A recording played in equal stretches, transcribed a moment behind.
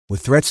With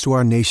threats to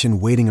our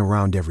nation waiting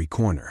around every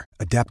corner,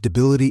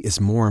 adaptability is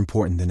more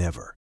important than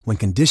ever. When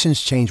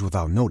conditions change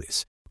without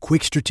notice,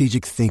 quick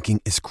strategic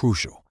thinking is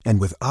crucial.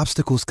 And with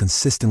obstacles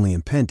consistently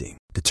impending,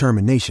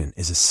 determination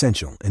is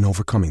essential in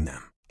overcoming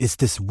them. It's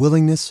this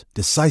willingness,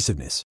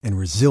 decisiveness, and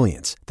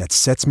resilience that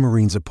sets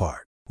Marines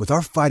apart. With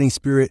our fighting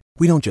spirit,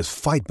 we don't just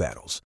fight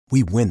battles,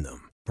 we win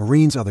them.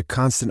 Marines are the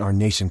constant our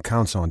nation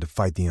counts on to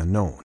fight the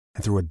unknown.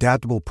 And through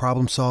adaptable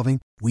problem solving,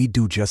 we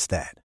do just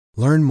that.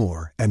 Learn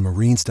more at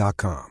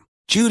marines.com.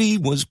 Judy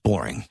was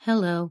boring.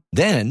 Hello.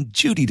 Then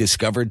Judy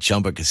discovered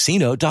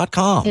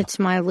ChumbaCasino.com. It's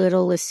my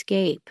little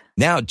escape.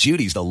 Now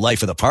Judy's the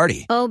life of the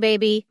party. Oh,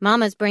 baby,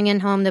 mama's bringing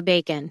home the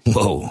bacon.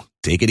 Whoa,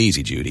 take it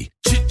easy, Judy.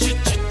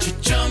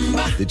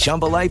 The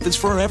Chumba life is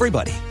for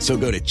everybody. So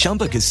go to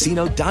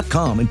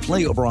ChumbaCasino.com and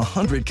play over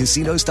 100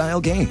 casino-style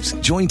games.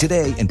 Join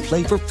today and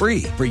play for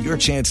free for your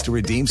chance to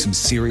redeem some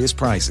serious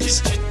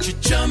prizes.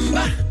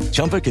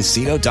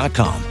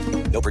 ChumbaCasino.com.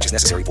 No purchase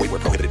necessary. Void where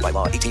prohibited by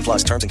law. 18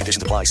 plus terms and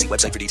conditions apply. See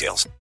website for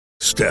details.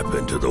 Step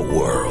into the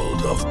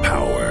world of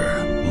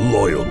power,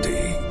 loyalty,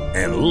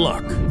 and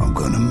luck. I'm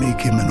going to make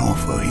him an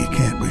offer he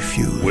can't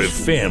refuse. With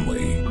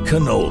family,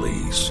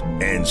 cannolis,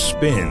 and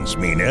spins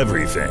mean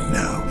everything.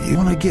 Now, you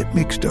want to get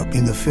mixed up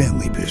in the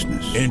family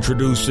business.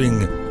 Introducing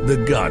The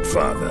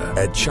Godfather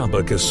at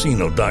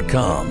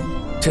ChumbaCasino.com.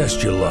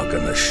 Test your luck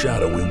in the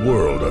shadowy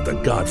world of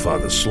The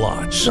Godfather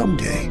slot.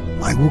 Someday,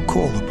 I will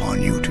call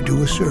upon you to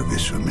do a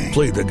service for me.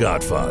 Play The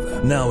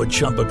Godfather now at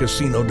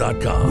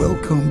ChumbaCasino.com.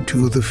 Welcome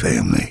to the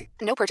family.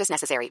 No purchase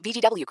necessary.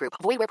 VGW Group.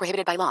 Void where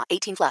prohibited by law.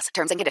 18 plus.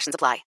 Terms and conditions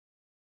apply.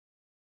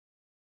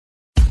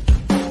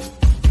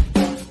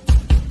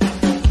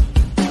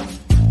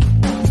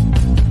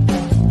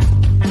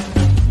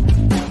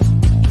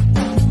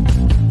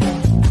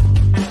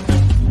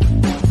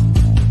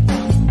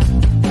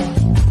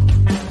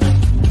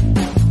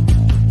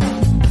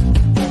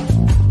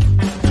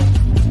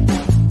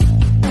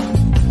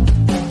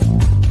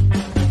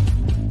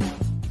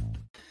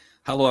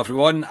 Hello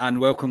everyone and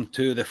welcome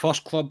to the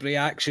first club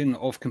reaction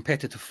of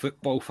competitive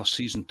football for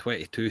season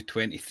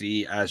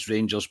 22-23 as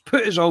Rangers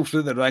put us all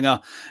through the ringer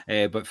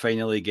but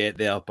finally get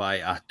there by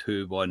a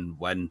 2-1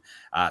 win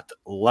at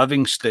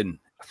Livingston.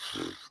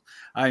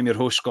 I'm your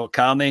host Scott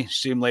Carney,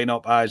 same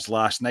lineup as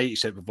last night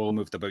except we've all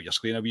moved about your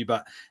screen a wee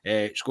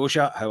bit.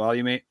 Scotia, how are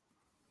you mate?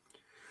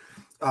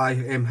 How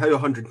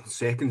 100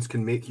 seconds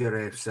can make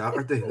your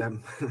Saturday.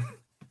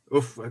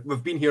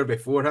 We've been here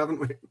before, haven't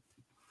we?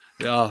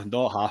 Yeah,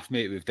 not half,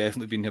 mate. We've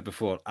definitely been here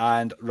before.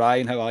 And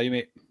Ryan, how are you,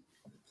 mate?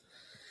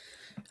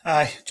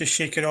 Aye, just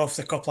shaking off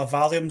the couple of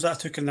Valiums that I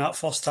took in that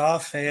first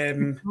half.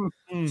 It's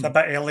a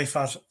bit early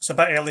for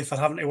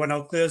having to win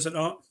ugly, is it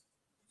not?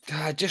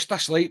 Just a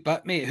slight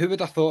bit, mate. Who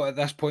would have thought at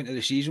this point of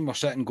the season we're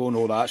sitting going,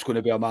 oh, that's going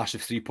to be a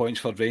massive 3 points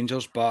for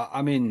Rangers? But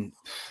I mean,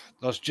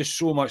 there's just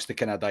so much to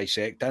kind of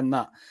dissect in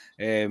that.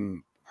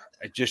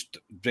 Just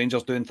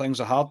Rangers doing things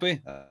the hard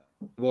way.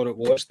 What it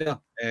was there,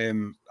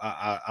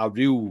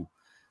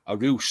 a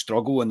real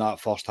struggle in that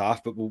first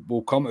half, but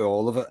we'll come to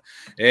all of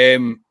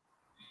it.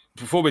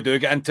 Before we do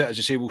get into it, as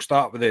I say, we'll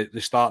start with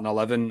the starting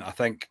 11. I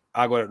think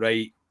I got it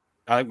right.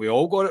 I think we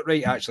all got it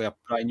right, actually.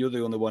 Brian, you're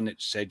the only one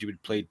that said you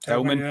would play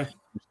Tillman.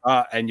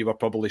 Yeah. And you were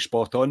probably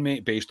spot on,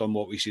 mate, based on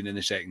what we've seen in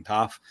the second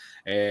half.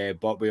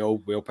 But we all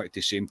picked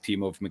the same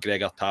team of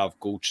McGregor, Tav,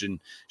 Goldson,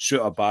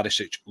 Suter,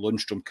 Barisic,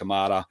 Lundstrom,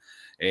 Kamara,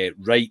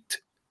 Wright,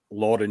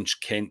 Lawrence,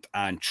 Kent,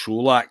 and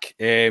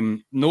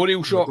Cholak. No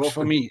real shocks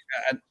for me.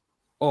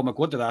 Oh,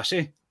 what did I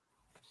say?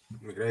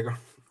 McGregor.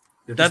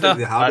 Did I?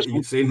 The habit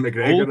you saying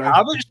McGregor. Old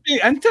habits, mate,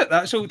 isn't it?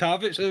 That's old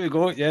habits. There we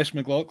go. Yes,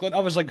 McLaughlin.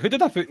 I was like, who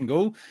did I put in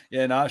goal?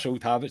 Yeah, that's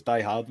old habits.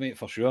 Die hard, mate,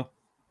 for sure.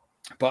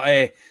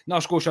 But no,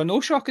 Scotia, no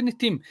shock in the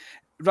team.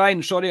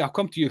 Ryan, sorry, I'll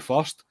come to you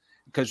first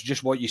because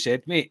just what you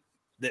said, mate.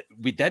 That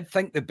we did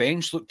think the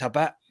bench looked a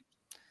bit.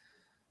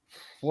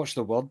 What's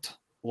the word?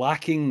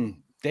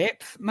 Lacking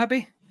depth,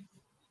 maybe.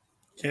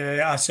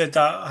 Yeah, I said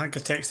that. I think I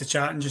texted the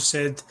chat and just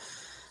said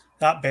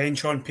that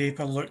bench on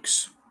paper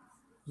looks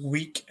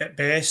weak at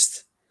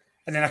best.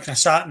 And then I kind of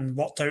sat and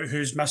worked out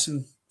who's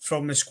missing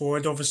from the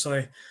squad.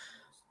 Obviously,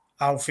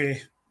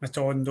 Alfie,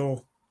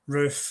 Matondo,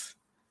 Roof.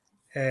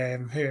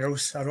 Who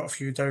else? I wrote a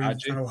few down. I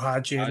know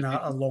Hadji and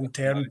that are long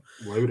term.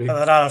 But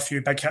there are a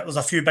few big hitters.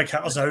 There's a few big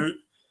hitters out.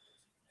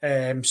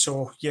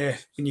 So yeah,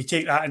 when you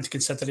take that into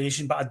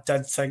consideration, but I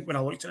did think when I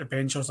looked at the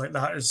bench, I was like,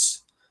 that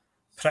is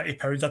pretty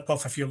powder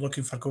puff if you're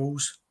looking for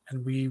goals.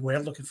 And we were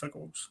looking for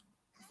goals.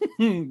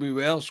 We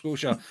were,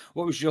 Scotia.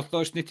 What was your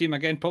thoughts on the team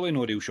again? Probably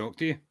no real shock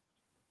to you.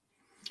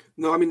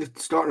 No, I mean, the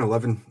starting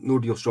 11, no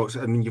real shocks.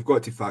 I mean, you've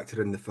got to factor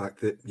in the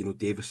fact that,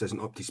 Davis isn't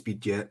up to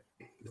speed yet.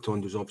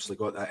 Matondo's obviously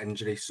got that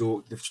injury.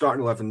 So the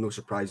starting 11, no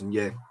surprise. And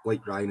yeah,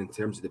 like Ryan, in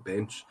terms of the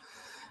bench,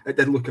 it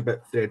did look a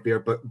bit threadbare.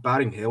 But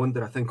barring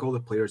Helander, I think all the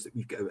players that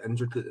we've got out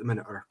injured at the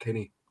minute are kind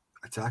of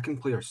attacking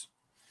players.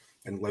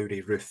 And Lowry,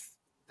 Ruth,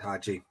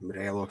 Hadji,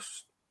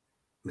 Morelos,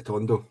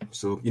 Matondo.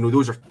 So,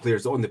 those are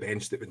players on the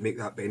bench that would make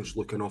that bench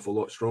look an awful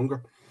lot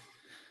stronger.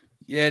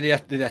 Yeah,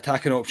 the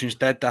attacking options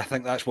did. I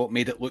think that's what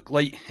made it look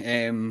like,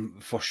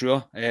 for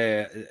sure.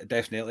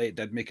 Definitely, it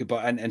did make it.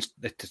 But in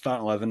the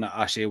starting 11,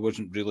 I say I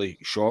wasn't really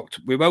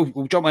shocked.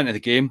 We'll jump into the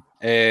game.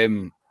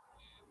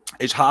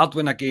 It's hard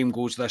when a game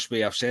goes this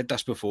way. I've said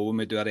this before when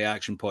we do a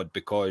reaction pod,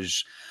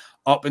 because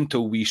up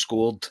until we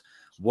scored,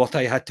 what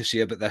I had to say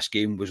about this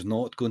game was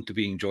not going to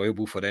be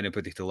enjoyable for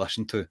anybody to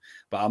listen to.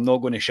 But I'm not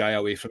going to shy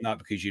away from that,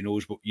 because you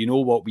know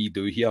what we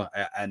do here.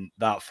 And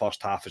that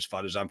first half, as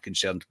far as I'm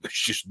concerned, was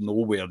just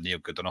nowhere near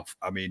good enough.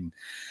 I mean,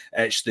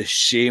 it's the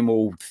same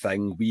old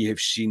thing we have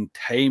seen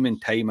time and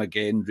time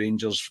again.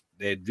 Rangers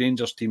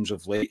teams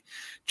of late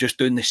just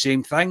doing the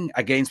same thing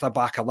against the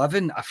back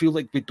 11. I feel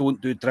like we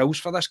don't do drills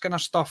for this kind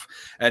of stuff,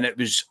 and it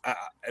was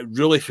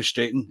really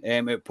frustrating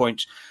at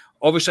points.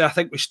 Obviously, I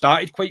think we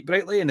started quite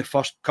brightly in the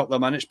first couple of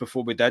minutes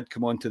before we did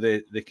come on to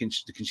the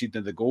conceding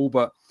of the goal,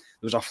 but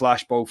there was a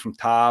flash ball from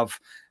Tav.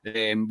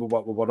 We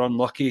were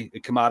unlucky.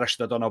 Kamara should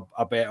have done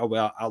a better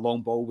with a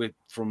long ball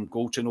from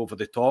Goldson over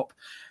the top.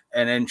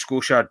 And then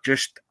Scotia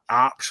just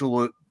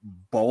absolute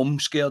bomb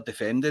scared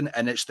defending,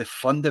 and it's the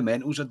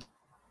fundamentals of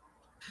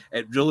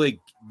it.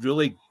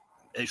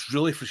 It's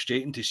really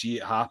frustrating to see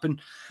it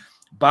happen.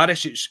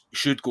 Barisic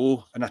should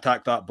go and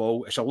attack that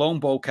ball. It's a long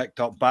ball kicked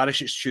up.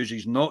 Barisic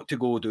chooses not to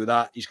go do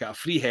that. He's got a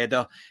free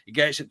header. He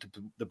gets it to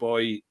the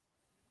boy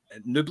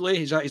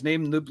Nubly. Is that his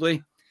name?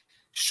 Nubly.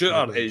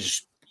 Suter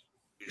is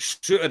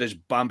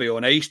Bambi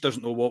on ice.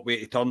 Doesn't know what way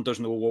to turn.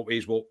 Doesn't know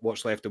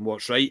what's left and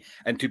what's right.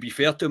 And to be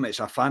fair to him, it's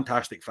a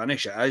fantastic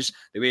finish. It is.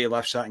 The way he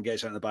lifts that and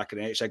gets it in the back of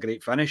the net, it's a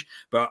great finish.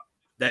 But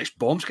that's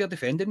bomb scare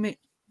defending, mate.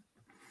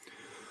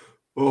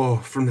 Oh,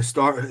 from the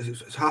start,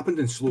 it's happened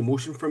in slow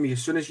motion for me.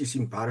 As soon as you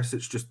seen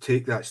Barisic just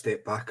take that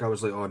step back, I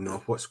was like, oh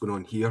no, what's going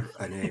on here?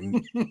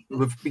 And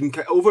we've been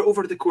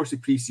over the course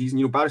of pre-season,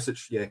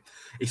 Barisic,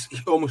 he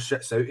almost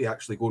shits out. He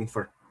actually going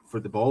for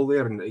the ball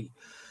there, and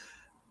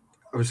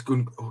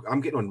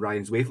I'm getting on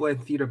Ryan's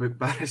wavelength here about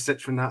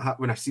Barisic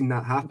when I seen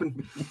that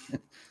happen.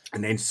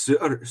 And then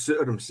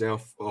Suter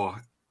himself,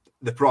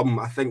 the problem,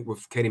 I think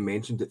we've kind of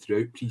mentioned it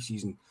throughout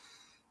pre-season.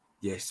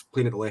 Yes,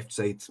 playing at the left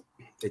side,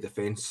 the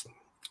defence,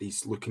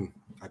 he's looking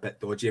a bit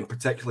dodgy, and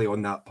particularly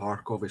on that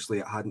park. Obviously,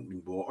 it hadn't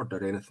been watered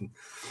or anything.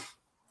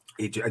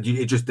 He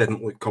just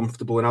didn't look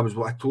comfortable. And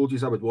I told you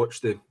I would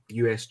watch the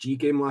USG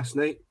game last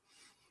night,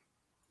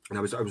 and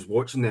I was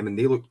watching them, and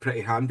they looked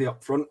pretty handy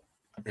up front,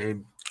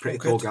 pretty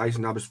tall guys,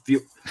 and I was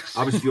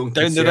feeling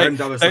down concerned.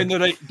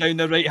 Down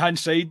the right hand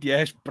side.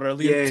 Yes,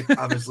 brilliant. Yeah,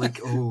 I was like,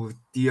 oh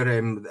dear,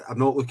 I'm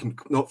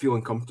not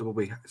feeling comfortable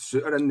with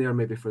Suter in there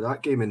maybe for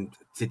that game. And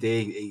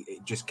today, he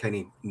just kind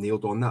of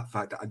nailed on that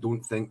fact that I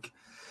don't think,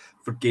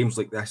 for games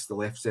like this, the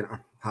left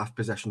centre half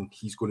position,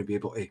 he's going to be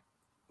able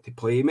to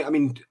play. I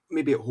mean,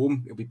 maybe at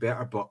home it'll be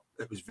better, but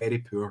it was very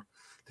poor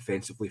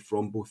defensively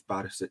from both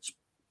Barisic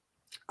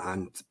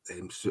and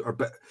Suter.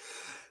 But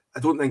I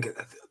don't think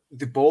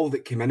the ball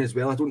that came in as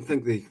well, I don't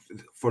think they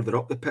further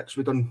up the pitch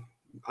we done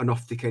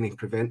enough to kind of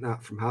prevent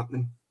that from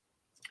happening.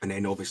 And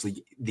then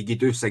obviously you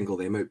do single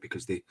them out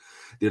because they're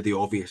the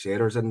obvious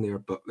errors in there,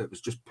 but it was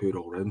just poor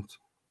all round.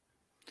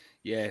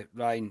 Yeah,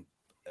 Ryan,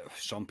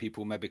 some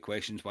people maybe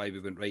questions why we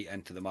went right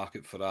into the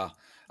market for a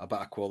bit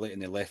of quality in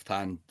the left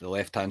hand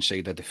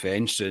side of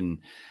defence. And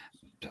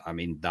I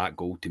mean, that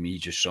goal to me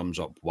just sums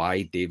up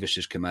why Davis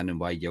has come in and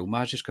why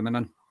Yilmaz is coming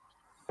in.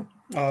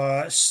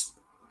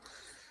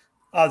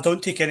 I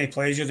don't take any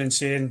pleasure in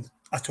saying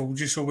I told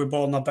you so with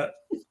Borna, but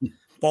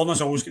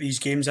Borna's always got these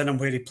games in him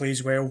where he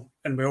plays well,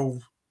 and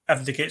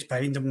everybody gets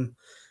behind him.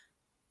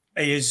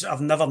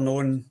 I've never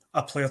known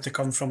a player to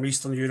come from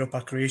Eastern Europe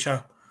or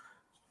Croatia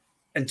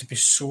and to be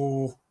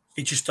so,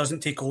 he just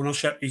doesn't take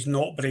ownership. He's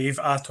not brave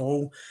at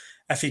all.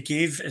 If he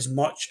gave as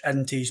much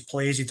into his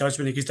play as he does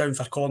when he goes down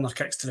for corner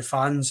kicks to the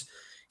fans,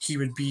 he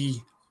would be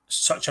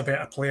such a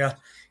better player.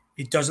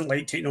 He doesn't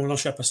like taking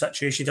ownership of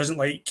situation. He doesn't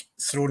like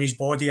throwing his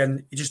body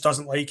in. He just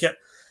doesn't like it.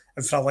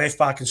 And for a left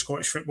back in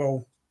Scottish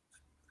football,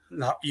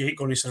 you ain't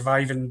going to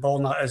survive. And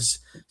Borna is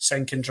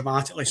sinking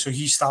dramatically, so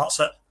he starts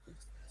it.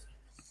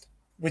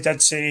 We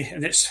did say,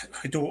 and I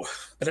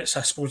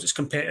suppose it's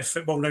competitive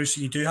football now,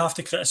 so you do have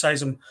to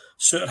criticise him.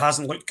 Suter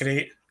hasn't looked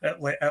great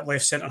at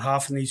left centre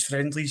half in these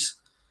friendlies,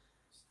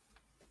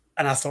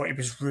 and I thought he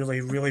was really,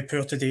 really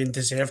poor today and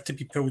deserved to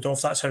be pulled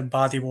off. That's how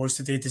bad he was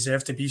today.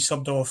 Deserved to be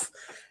subbed off,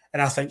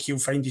 and I think he'll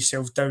find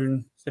himself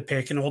down the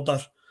pecking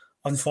order,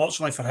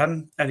 unfortunately for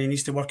him, and he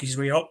needs to work his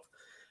way up.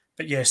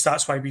 But yes,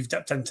 that's why we've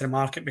dipped into the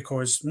market,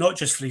 because not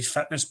just for his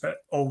fitness, but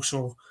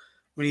also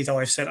we need a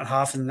left centre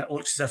half, and it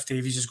looks as if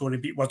Davies is going to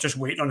be. We're just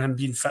waiting on him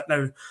being fit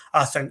now.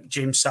 I think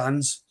James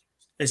Sands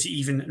is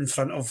even in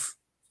front of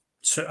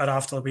Suter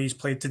after the way he's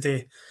played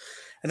today,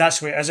 and that's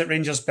the way it is at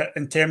Rangers. But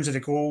in terms of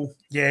the goal,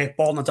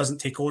 Borna doesn't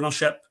take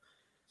ownership.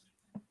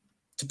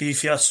 To be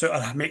fair,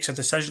 Suter makes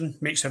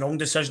a wrong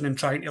decision in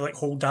trying to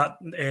hold that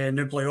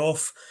Nubly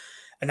off,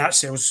 and that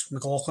sells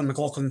McLaughlin.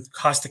 McLaughlin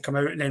has to come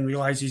out and then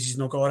realises he's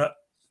not got it.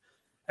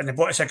 And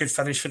it's a good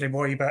finish for the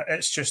boy, but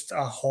it's just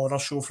a horror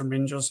show from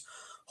Rangers.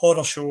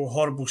 Horror show,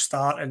 horrible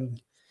start,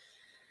 and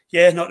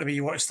Yeah, not the way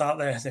you want to start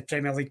the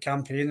Premier League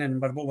campaign, and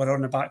we're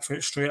on the back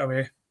foot straight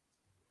away.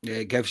 Yeah,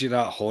 it gives you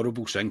that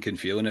horrible sinking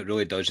feeling. It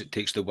really does. It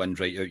takes the wind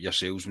right out your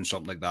sails when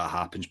something like that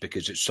happens,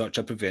 because it's such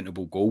a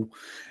preventable goal,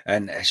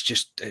 and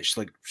it's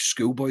like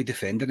schoolboy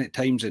defending at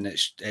times, and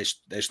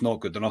it's not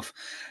good enough.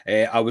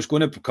 I was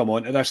going to come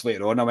on to this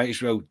later on. I might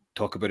as well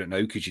talk about it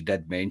now because you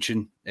did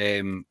mention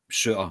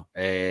Suter.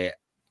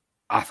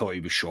 I thought he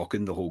was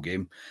shocking the whole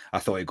game. I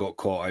thought he got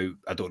caught out.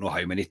 I don't know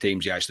how many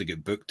times he actually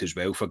got booked as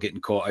well for getting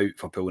caught out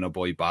for pulling a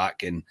boy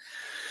back, and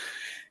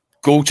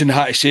Goldson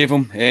had to save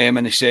him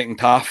in the second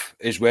half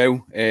as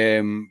well.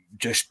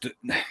 He's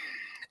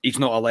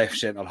not a left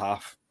centre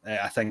half.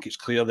 I think it's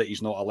clear that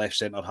he's not a left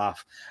centre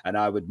half, and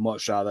I would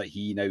much rather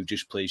he now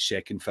just plays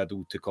second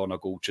fiddle to Connor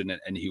Goldson,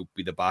 and he'll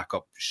be the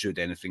backup should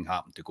anything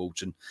happen to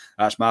Goldson.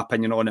 That's my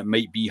opinion on it. It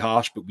might be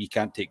harsh, but we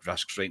can't take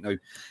risks right now.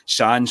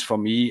 Sands, for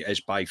me, is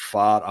by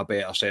far a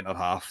better centre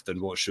half than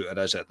what Suter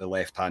is at the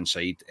left-hand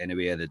side,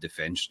 anyway, of the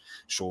defence.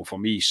 So for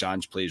me,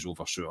 Sands plays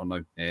over Suter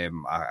now.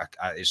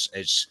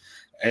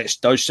 It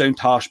does sound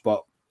harsh,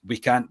 but we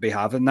can't be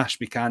having this.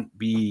 We can't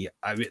be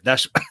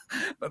this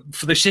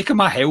for the sake of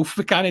my health.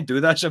 We can't do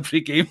this every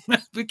game.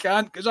 We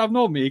can't, because I've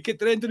not make it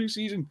to the end of the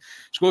season.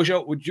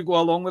 Scotia, would you go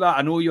along with that?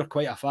 I know you're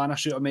quite a fan of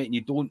Suter, mate,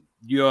 and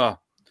you're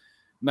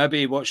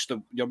maybe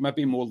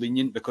more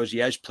lenient because he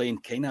is playing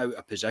kind of out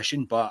of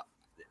position, but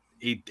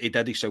he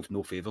did himself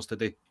no favours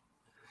today.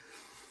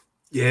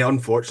 Yeah,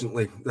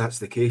 unfortunately, that's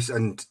the case,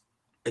 and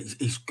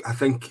I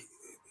think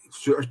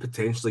Suter's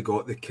potentially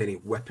got the kind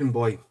of whipping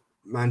boy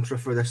mantra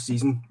for this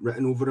season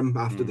written over him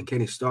after the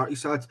kind of start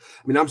he's had.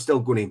 I mean, I'm still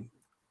going to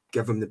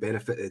give him the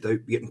benefit of the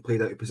doubt, getting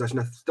played out of position.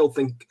 I still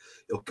think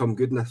it'll come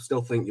good, and I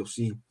still think you'll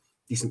see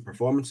decent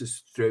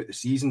performances throughout the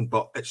season,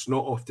 but it's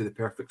not off to the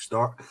perfect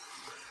start.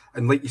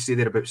 And like you say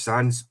there about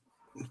Sands,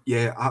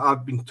 yeah,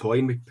 I've been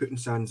toying with putting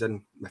Sands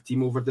in my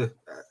team over the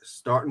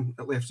starting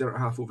at left centre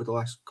half over the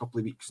last couple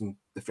of weeks and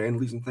the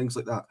friendlies and things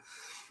like that,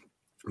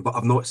 but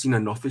I've not seen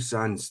enough of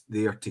Sands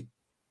there to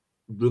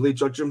really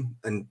judge him.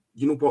 And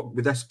you know what,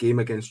 with this game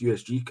against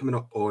USG coming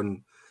up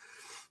on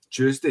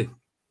Tuesday,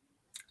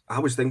 I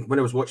was thinking when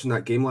I was watching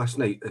that game last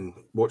night and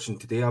watching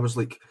today, I was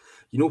like,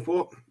 you know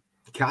what,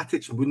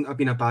 Katic wouldn't have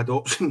been a bad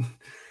option.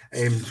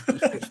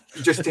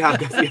 Just to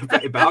give you a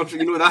bit of balance.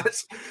 You know,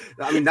 that's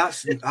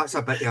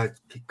a bit of a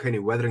kind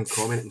of withering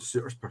comment on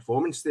Suter's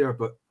performance there,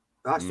 but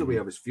that's the way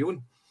I was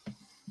feeling.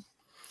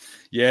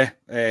 Yeah,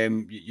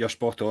 you're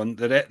spot on.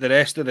 The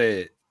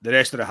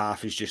rest of the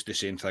half is just the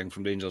same thing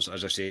from Rangers.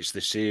 As I say, it's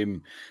the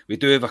same. We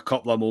do have a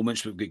couple of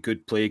moments we've got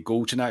good play.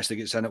 Goldson actually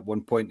gets in at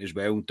one point as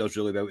well, does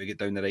really well to get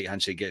down the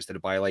right-hand side, gets to the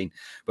byline,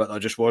 but there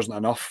just wasn't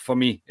enough for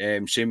me.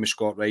 Same with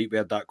Scott Wright. We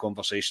had that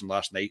conversation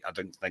last night. I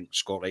didn't think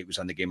Scott Wright was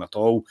in the game at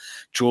all.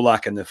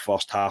 Cholak in the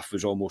first half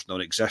was almost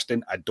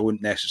non-existent. I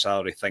don't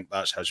necessarily think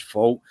that's his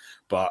fault,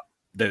 but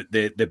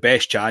the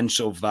best chance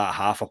of that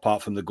half,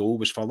 apart from the goal,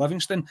 was for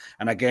Livingston,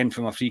 and again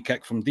from a free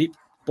kick from deep.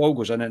 Ball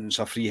goes in and it's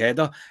a free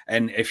header,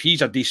 and if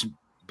he's a decent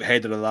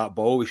header of that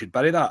ball, we should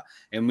bury that,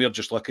 and we're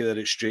just lucky that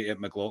it's straight at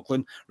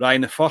McLaughlin. Ryan,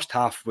 the first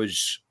half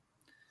was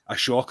a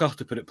shocker,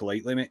 to put it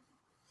politely, mate.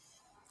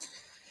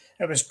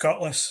 It was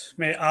gutless,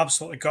 mate,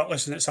 absolutely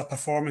gutless, and it's a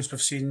performance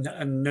we've seen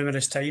in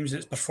numerous times.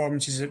 It's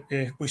performances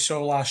that we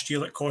saw last year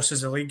that cost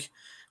us the league,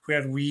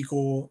 where we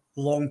go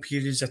long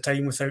periods of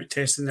time without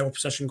testing the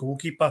opposition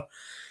goalkeeper.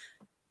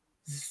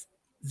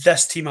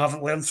 This team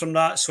haven't learned from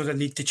that, so they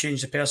need to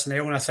change the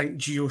personnel, and I think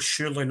Gio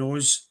surely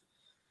knows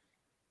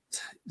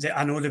that.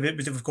 I know that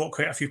we've got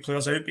quite a few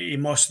players out, but he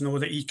must know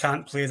that he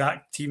can't play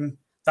that team.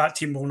 That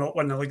team will not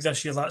win the league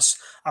this year.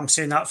 I'm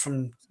saying that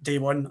from day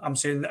one. I'm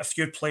saying that if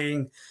you're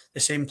playing the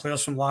same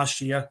players from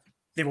last year,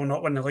 they will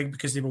not win the league,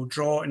 because they will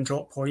draw and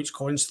drop points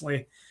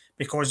constantly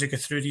because they go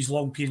through these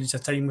long periods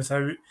of time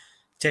without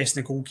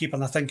testing the goalkeeper.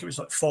 And I think it was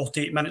like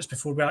 48 minutes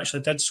before we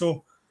actually did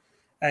so.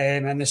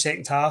 In the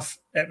second half,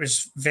 it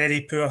was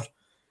very poor.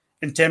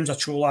 In terms of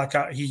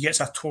Cholak, he gets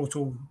a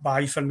total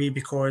bye for me,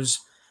 because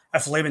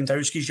if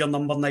Lewandowski's your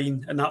number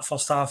 9 in that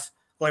first half,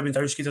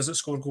 Lewandowski doesn't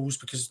score goals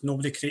because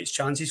nobody creates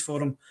chances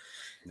for him.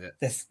 Yeah.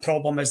 The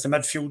problem is the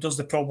midfielders.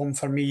 The problem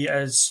for me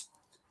is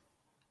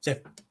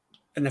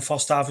in the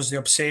first half was the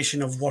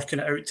obsession of working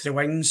it out to the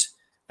wings,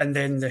 and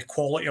then the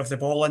quality of the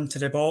ball into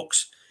the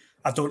box.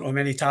 I don't know how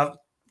many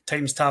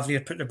times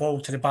Tavernier put the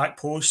ball to the back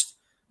post.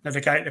 Now, the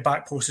guy at the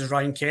back post is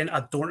Ryan Kent.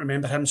 I don't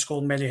remember him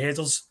scoring many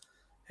headers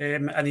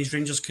in his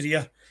Rangers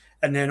career.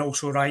 And then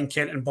also Ryan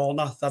Kent and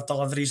Borna, their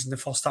deliveries in the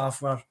first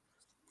half were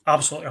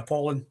absolutely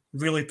appalling,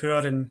 really poor.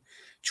 And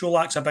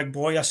Cholak's a big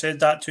boy. I said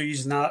that to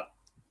you in that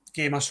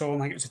game I saw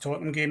him. I think it was the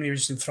Tottenham game, and he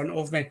was in front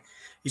of me.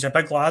 He's a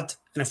big lad,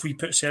 and if we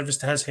put service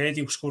to his head,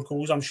 he'll score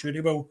goals. I'm sure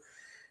he will.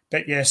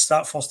 But yes,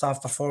 that first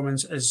half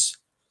performance is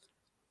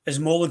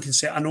more than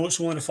concerned. I know it's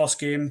only the first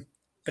game,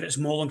 but it's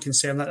more than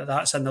concerned that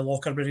that's in the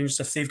locker range.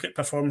 If they've got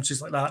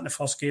performances like that in the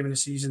first game of the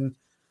season,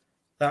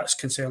 that's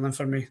concerning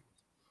for me.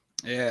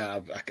 Yeah,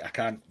 I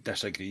can't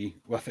disagree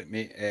with it,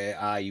 mate.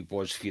 I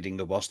was fearing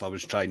the worst. I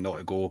was trying not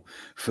to go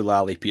full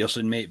Ali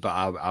Pearson, mate, but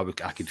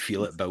I could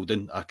feel it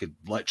building. I could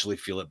literally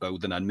feel it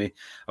building in me.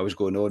 I was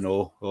going, oh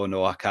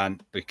no, I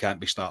can't. We can't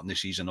be starting the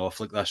season off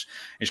like this.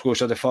 And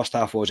so the first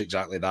half was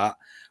exactly that.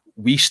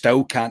 We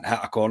still can't hit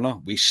a corner.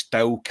 We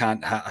still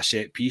can't hit a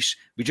set piece.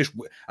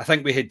 I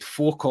think we had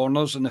 4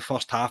 corners in the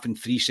first half and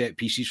 3 set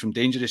pieces from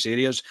dangerous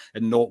areas,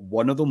 and not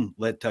one of them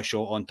led to a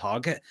shot on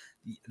target.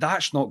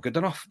 That's not good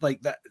enough.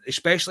 Like that,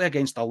 especially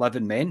against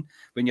 11 men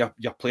when you're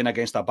playing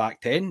against a back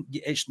 10.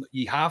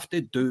 We have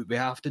to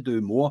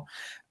do more.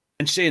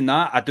 And saying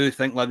that, I do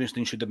think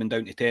Livingston should have been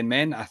down to 10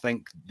 men. I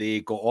think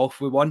they got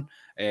off with one.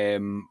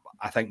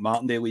 I think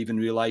Martindale even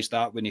realised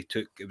that when he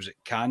took, it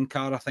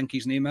Kankar, I think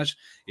his name is.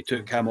 He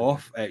took him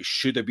off. It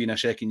should have been a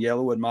second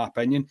yellow, in my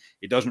opinion.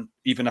 He doesn't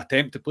even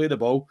attempt to play the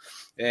ball.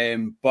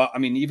 But I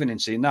mean, even in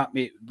saying that,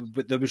 mate,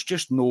 there was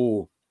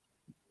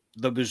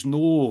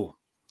no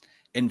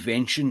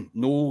invention,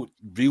 no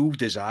real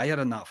desire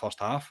in that first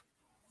half.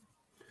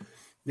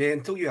 Yeah,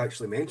 until you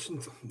actually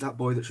mentioned that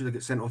boy that should have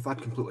got sent off,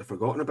 I'd completely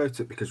forgotten about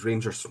it because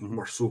Rangers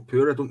were so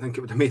poor. I don't think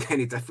it would have made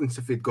any difference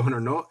if he'd gone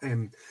or not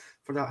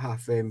for that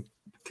half.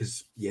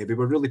 Because, we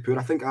were really poor.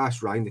 I think I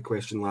asked Ryan the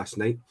question last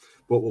night,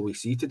 what will we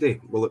see today?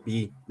 Will it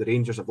be the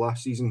Rangers of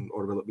last season,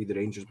 or will it be the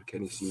Rangers we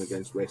kind of seen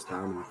against West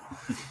Ham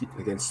and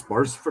against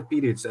Spurs for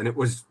periods? And it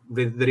was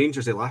the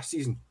Rangers of last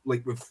season.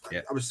 Like,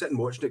 I was sitting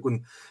watching it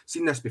going,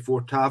 seen this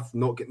before, Tav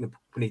not getting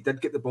when he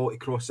did get the ball to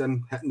cross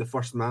in, hitting the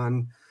first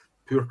man,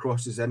 poor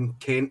crosses in.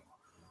 Kent,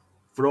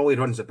 for all he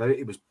runs about,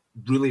 he was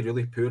really,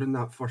 really poor in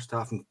that first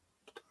half and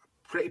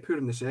pretty poor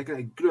in the second.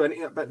 He grew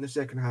into it a bit in the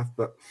second half,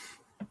 but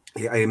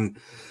there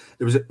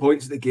was at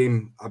points of the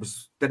game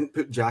didn't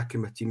put Jack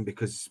in my team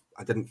because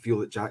I didn't feel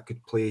that Jack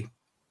could play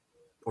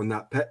on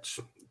that pitch.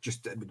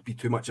 Just it would be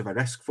too much of a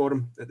risk for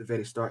him at the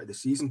very start of the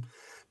season.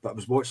 But I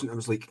was watching, I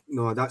was like,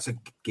 no, that's a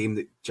game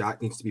that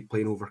Jack needs to be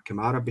playing over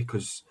Kamara,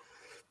 because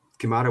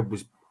Kamara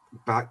was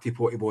back to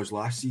what he was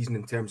last season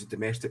in terms of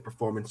domestic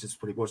performances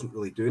where he wasn't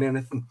really doing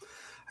anything.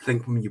 I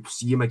think when you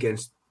see him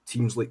against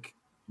teams like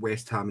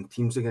West Ham and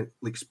teams against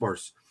like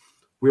Spurs,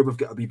 where we've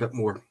got a wee bit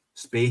more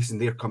space and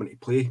they're coming to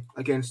play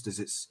against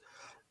us,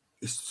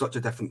 he's such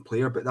a different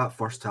player. But that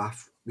first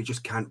half, we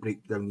just can't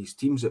break down these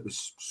teams. It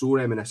was so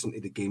reminiscent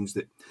of the games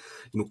that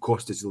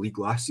cost us the league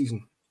last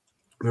season,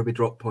 where we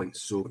dropped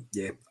points. So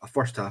a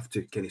first half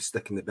to kind of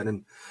stick in the bin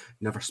and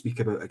never speak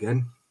about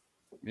again.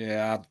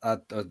 Yeah, I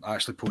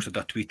actually posted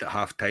a tweet at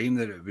half time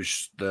that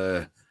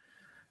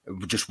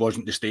it just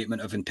wasn't the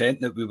statement of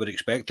intent that we were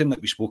expecting,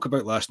 that we spoke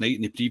about last night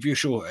in the preview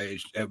show.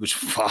 It was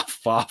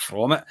far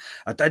from it.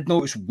 I did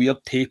notice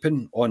weird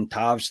taping on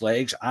Tav's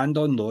legs and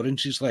on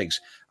Lawrence's legs.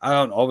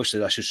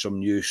 Obviously this is some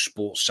new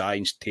sports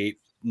science tape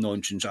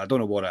nonsense. I don't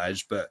know what it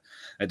is, but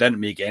it didn't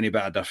make any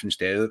bit of difference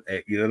to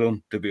either of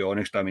them, to be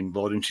honest. I mean,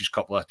 Lawrence's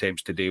couple of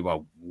attempts today were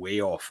way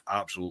off,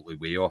 absolutely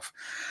way off.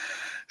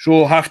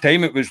 So half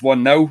time it was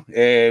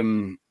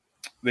 1-0.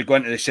 We go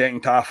into the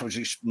second half. I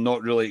was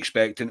not really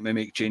expecting him to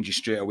make changes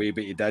straight away,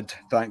 but he did,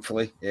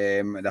 thankfully.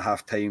 The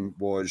half time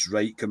was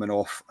Wright coming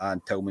off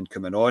and Tillman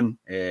coming on.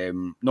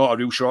 Not a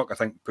real shock. I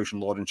think pushing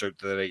Lawrence out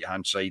to the right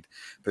hand side,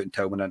 putting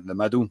Tillman into the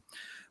middle.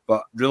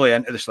 But really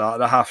into the start of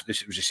the half,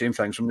 it was the same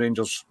things from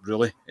Rangers,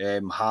 really.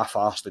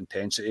 Half-arsed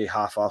intensity,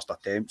 half-arsed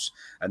attempts.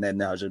 And then,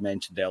 as I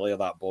mentioned earlier,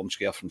 that bomb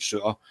scare from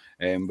Suter,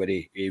 where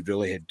he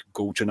really had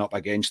Goldson up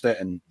against it.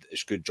 And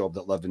it's a good job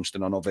that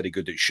Livingston are not very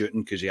good at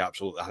shooting, because I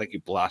think he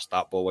blasted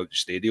that ball out the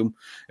stadium.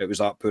 It was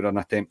that poor an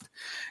attempt.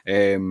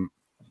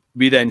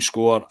 We then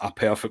score a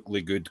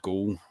perfectly good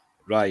goal,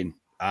 Ryan.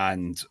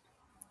 And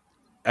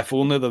if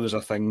only there was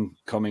a thing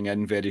coming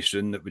in very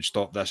soon that would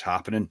stop this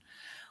happening.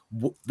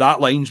 That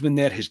linesman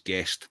there has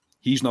guessed.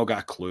 He's not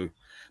got a clue,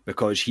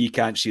 because he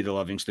can't see the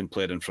Livingston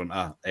player in front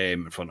of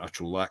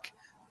Cholak.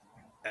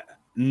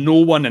 No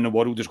one in the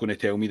world is going to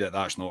tell me that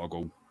that's not a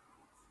goal.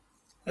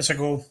 It's a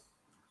goal.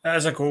 It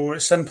is a goal.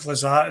 It's simple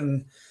as that.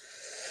 And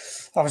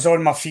I was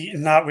on my feet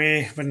in that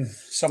way when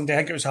somebody, I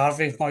think it was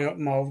Harvey, my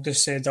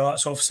oldest, said, "Oh,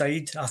 that's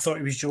offside." I thought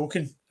he was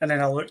joking, and then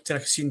I looked and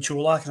I seen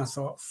Cholak, and I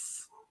thought,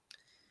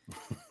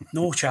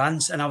 no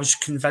chance. And I was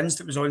convinced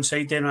it was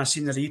onside. Then when I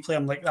seen the replay,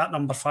 I'm like, that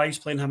number 5's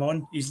playing him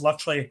on. He's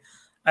literally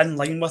in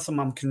line with him.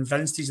 I'm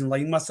convinced he's in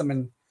line with him.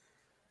 And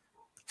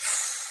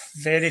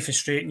very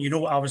frustrating. You know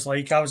what I was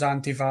like. I was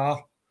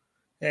anti-VAR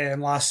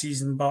last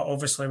season, but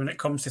obviously when it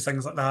comes to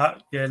things like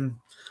that, then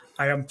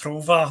I am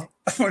pro-VAR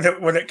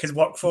when it could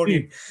work for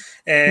you.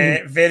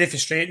 Very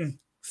frustrating.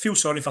 Feel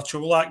sorry for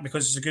Cholak,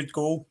 because it's a good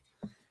goal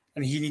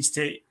and he needs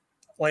to,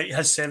 like,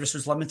 his service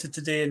was limited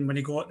today, and when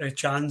he got the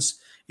chance,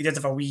 he did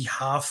have a wee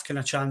half kind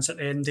of chance at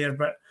the end there,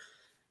 but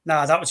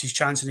that was his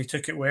chance and he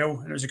took it well,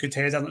 and it was a good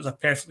header and it was a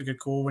perfectly good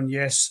goal. And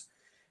yes,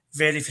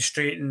 very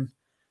frustrating.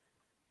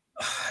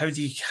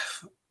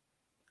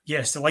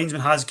 Yes, the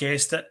linesman has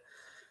guessed it,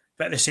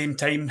 but at the same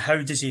time,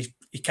 how does he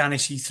can't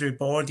see through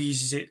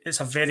bodies? It's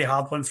a very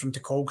hard one for him to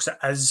call, because it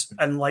is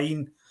in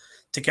line,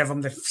 to give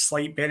him the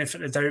slight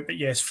benefit of the doubt. But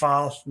yes,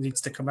 VAR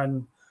needs to come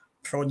in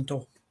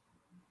pronto.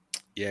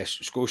 Yes,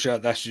 Scotia,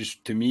 this is,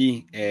 to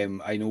me,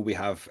 I know we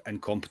have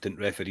incompetent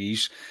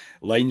referees.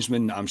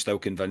 Linesmen, I'm still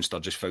convinced, are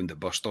just found at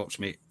bus stops,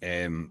 mate.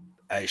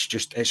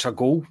 It's a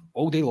goal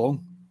all day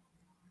long.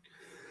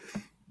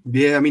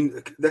 Yeah, I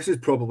mean, this is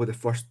probably the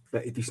first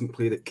bit of decent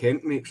play that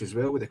Kent makes as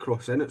well with the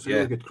cross in. It's a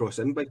really good cross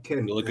in by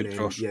Kent. Really good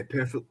cross. Yeah,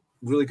 perfect.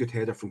 Really good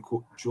header from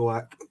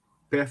Jolak.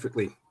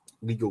 Perfectly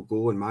legal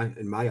goal in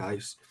my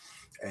eyes.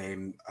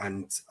 And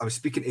I was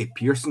speaking to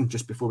Pearson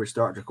just before we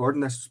started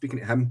recording this, speaking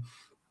to him.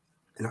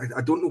 And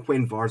I don't know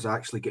when VAR's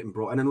actually getting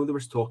brought in. I know there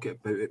was talk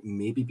about it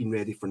maybe being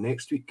ready for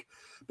next week,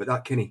 but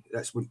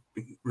that's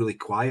been really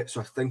quiet.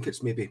 So I think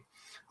it's maybe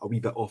a wee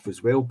bit off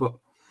as well. But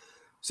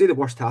say the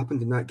worst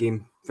happened in that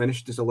game,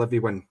 finished as a Livy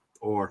win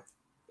or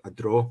a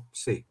draw,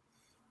 say,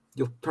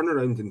 you'll turn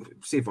around and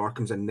say VAR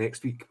comes in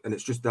next week and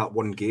it's just that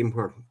one game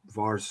where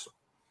VAR's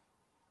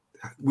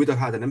would have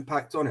had an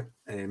impact on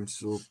it.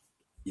 So,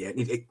 yeah,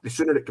 the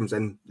sooner it comes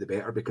in, the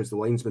better, because the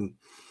linesmen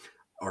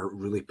are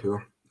really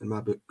poor in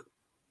my book.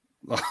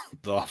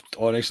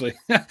 Honestly,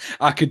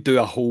 I could do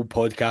a whole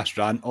podcast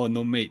rant on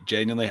them, mate.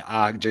 Genuinely,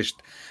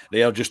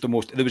 they are just the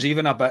most. There was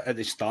even a bit at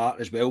the start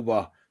as well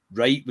where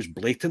Wright was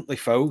blatantly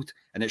fouled,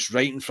 and it's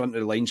right in front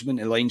of the linesman.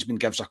 The linesman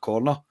gives a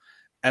corner,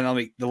 and I'm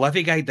like, the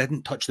Livy guy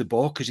didn't touch the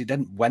ball because he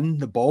didn't win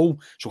the ball.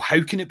 So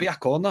how can it be a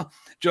corner?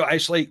 Do you know,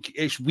 it's like,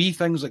 it's wee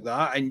things like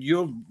that, and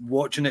you're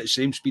watching it at the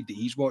same speed that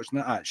he's watching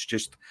it. It's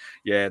just,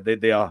 yeah,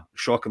 they are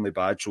shockingly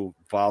bad. So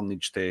VAR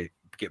needs to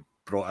get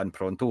brought in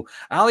pronto.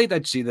 Ali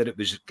did say that it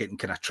was getting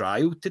kind of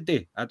trialed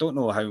today. I don't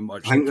know how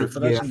much proof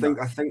there is.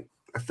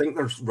 I think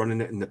they're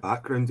running it in the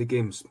background of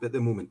games at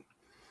the moment.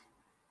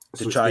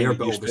 To try and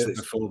get used to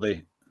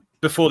it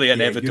before they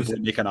inevitably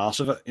make an arse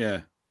of it.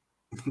 Yeah.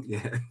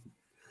 Yeah.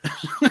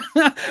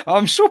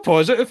 I'm so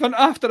positive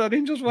after a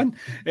Rangers win.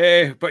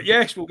 But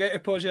yes, we'll get to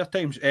positive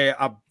times.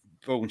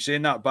 In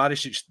saying that,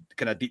 Barisic's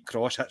kind of deep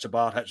cross hits the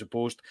bar, hits the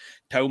post.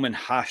 Tillman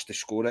has to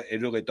score it. He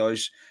really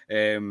does.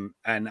 And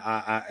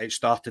it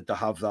started to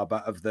have a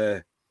bit of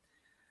the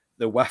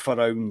whiff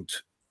around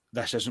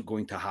this isn't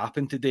going to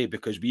happen today,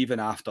 because even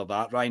after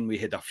that, Ryan, we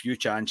had a few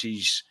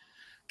chances,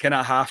 kind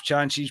of half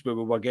chances, where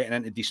we were getting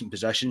into decent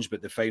positions,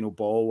 but the final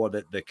ball, or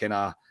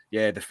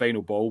the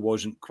final ball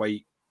wasn't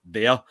quite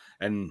there.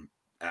 And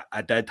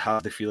I did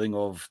have the feeling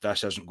of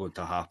this isn't going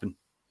to happen.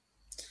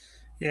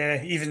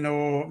 Yeah, even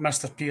though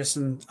Mr.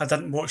 Pearson, I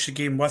didn't watch the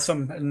game with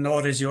him, and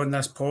nor is he on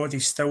this pod, he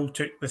still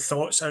took the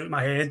thoughts out of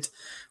my head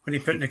when he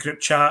put in the group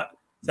chat,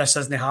 this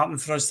isn't happening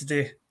for us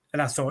today.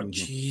 And I thought,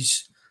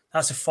 geez,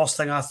 that's the first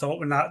thing I thought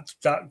when that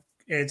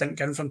didn't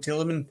get in from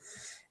Tillman.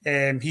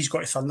 He's got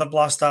to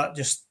thunderblast that,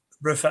 just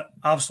roof it,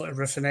 absolutely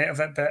roof the net of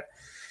it. But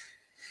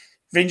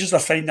Rangers were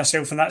finding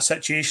themselves in that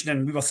situation,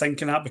 and we were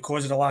thinking that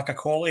because of the lack of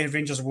quality,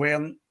 Rangers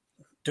weren't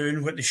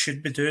doing what they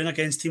should be doing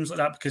against teams like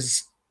that,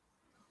 because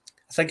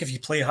I think if you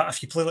play like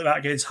that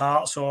against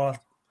Hearts or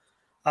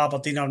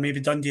Aberdeen or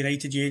maybe Dundee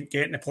United, you ain't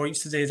getting the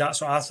points today.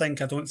 That's what I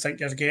think. I don't think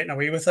you're getting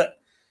away with it.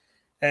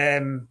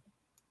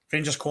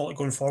 Rangers' quality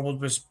going forward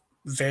was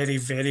very,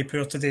 very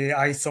poor today.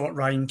 I thought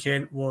Ryan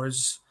Kent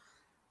was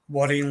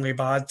worryingly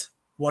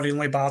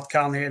bad,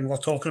 Carney, and we're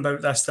talking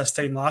about this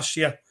time last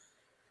year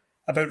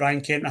about Ryan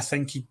Kent. I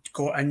think he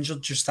got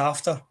injured just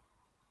after,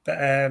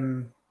 but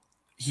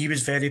he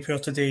was very poor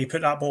today. He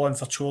put that ball in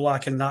for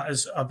Cholak, and that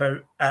is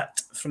about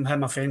it from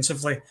him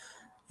offensively.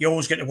 You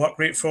always get the work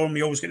rate from him,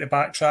 you always get the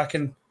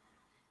backtracking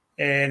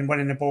and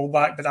winning the ball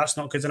back, but that's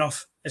not good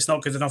enough. It's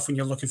not good enough when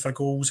you're looking for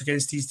goals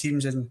against these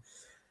teams, and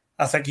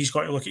I think he's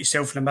got to look at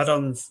himself in the mirror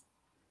and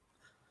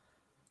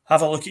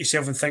have a look at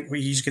himself and think what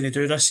he's going to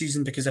do this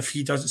season, because if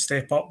he doesn't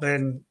step up,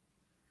 then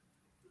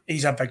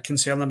he's a big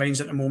concern of mine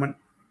at the moment,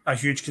 a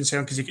huge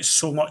concern, because he gets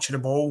so much of the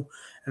ball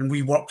and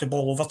we work the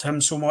ball over to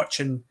him so much,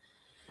 and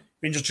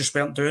Rangers just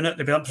weren't doing it.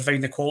 They weren't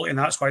providing the quality, and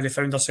that's why they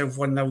found themselves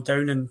 1-0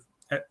 down, and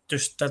it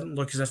just didn't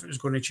look as if it was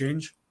going to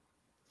change.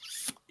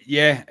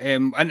 Yeah,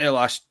 into the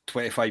last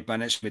 25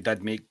 minutes, we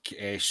did make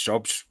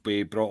subs.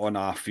 We brought on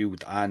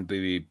Arfield and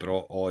we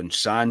brought on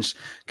Sands,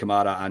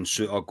 Kamara and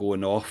Suter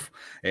going off.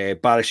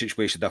 Barisic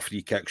wasted a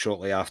free kick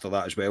shortly after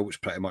that as well,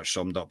 which pretty much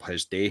summed up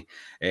his day.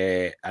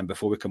 And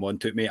before we come on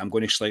to it, mate, I'm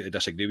going to slightly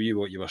disagree with you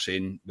what you were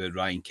saying with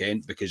Ryan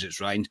Kent, because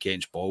it's Ryan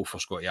Kent's ball for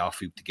Scotty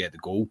Arfield to get the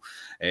goal.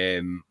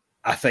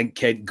 I think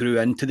Kent grew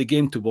into the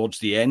game towards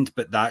the end,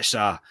 but that's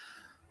a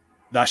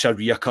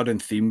reoccurring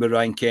theme with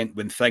Ryan Kent.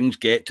 When things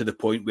get to the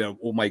point where,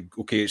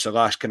 it's the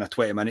last kind of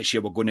 20 minutes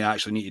here, we're going to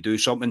actually need to do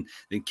something,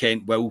 then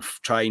Kent will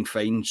try and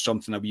find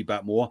something a wee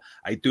bit more.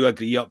 I do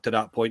agree up to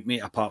that point,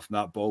 mate. Apart from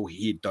that ball,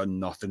 he had done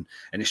nothing.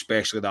 And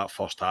especially that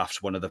first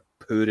half's one of the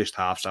poorest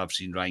halves I've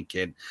seen Ryan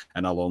Kent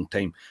in a long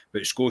time.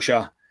 But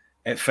Scotia,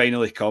 it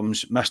finally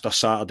comes. Mr.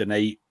 Saturday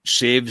Night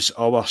saves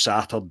our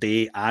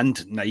Saturday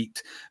and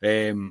night.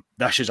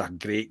 This is a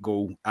great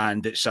goal,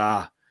 and it's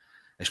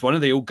one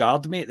of the old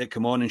guard, mate, that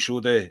come on and show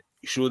the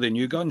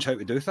new guns how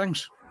to do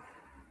things.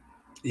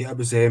 Yeah, it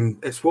was.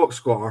 It's what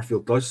Scott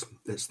Arfield does.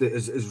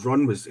 His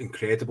run was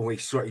incredible.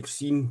 He's sort of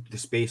seen the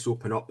space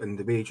open up, and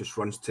the way he just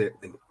runs to it.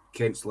 And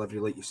Kent's delivery,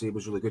 like you say,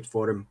 was really good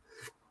for him.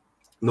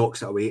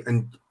 Knocks it away,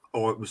 and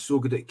it was so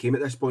good it came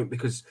at this point,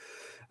 because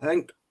I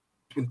think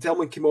when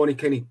Tillman came on,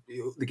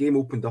 the game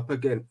opened up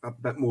again a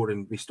bit more,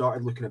 and we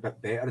started looking a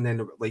bit better. And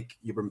then, like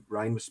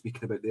Ryan was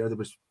speaking about there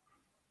was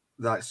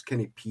that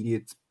kind of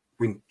period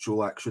when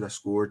Čolak should have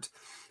scored,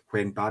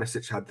 when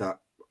Barisic had that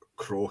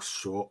cross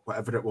shot,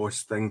 whatever it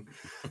was thing.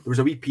 There was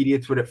a wee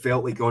period where it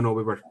felt like, oh no,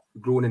 we were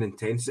growing in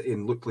intensity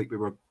and looked like we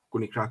were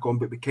going to crack on,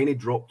 but we kind of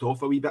dropped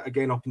off a wee bit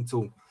again up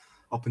until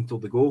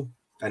the goal,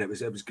 and it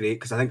was great,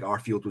 because I think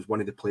Arfield was one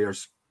of the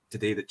players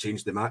today that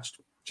changed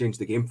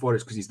the game for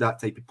us, because he's that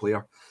type of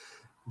player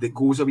that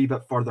goes a wee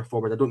bit further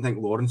forward. I don't think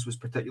Lawrence was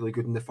particularly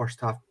good in the first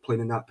half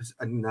playing in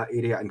that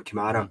area, and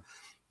Kamara,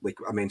 like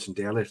I mentioned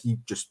earlier, he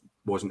just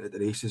wasn't at the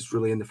races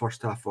really in the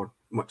first half or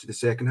much of the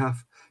second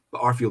half.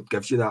 But Arfield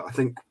gives you that. I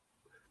think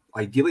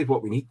ideally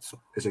what we need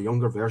is a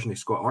younger version of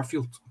Scott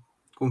Arfield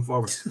going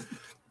forward.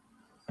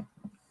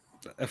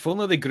 If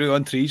only they grew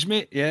on trees,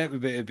 mate. Yeah,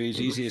 it'd be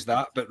as easy as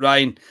that. But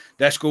Ryan,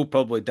 this goal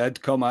probably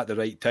did come at the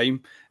right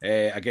time.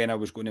 Again, I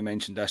was going to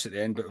mention this at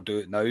the end, but I'll do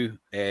it now.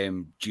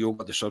 Gio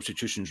got the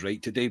substitutions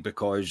right today,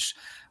 because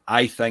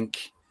I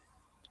think,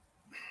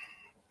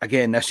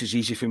 again, this is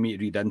easy for me to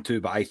read into,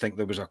 but I think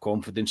there was a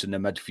confidence in the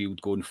midfield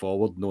going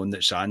forward, knowing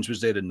that Sands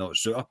was there and not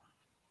Suter.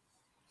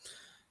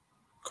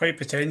 Quite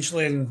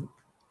potentially, and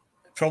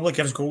it probably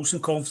gives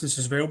Goldson confidence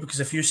as well, because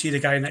if you see the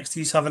guy next to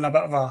you he's having a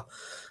bit of a,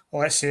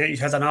 well, let's say he's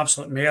had an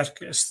absolute mare,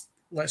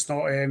 let's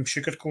not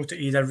sugarcoat it,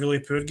 he had a really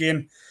poor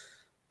game.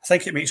 I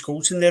think it makes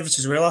Goldson nervous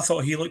as well. I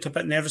thought he looked a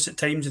bit nervous at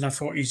times, and I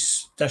thought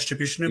his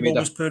distribution of ball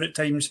was poor at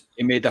times.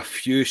 He made a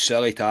few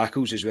silly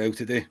tackles as well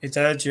today. He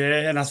did,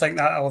 yeah, and I think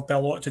that'll be a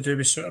lot to do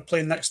with Suter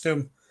playing next to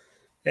him,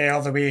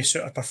 all the way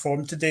Suter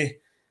performed today.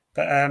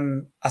 But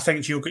I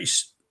think Gio got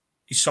his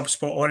sub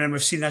spot on, and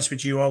we've seen this with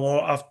Gio a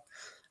lot.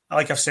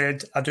 Like I've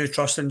said, I do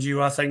trust in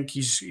Gio. I think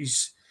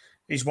he's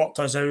worked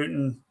us out,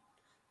 and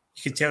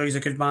you can tell he's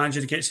a good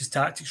manager. He gets his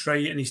tactics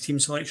right and his team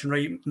selection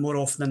right more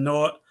often than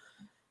not.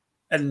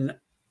 And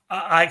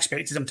I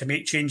expected him to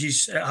make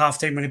changes at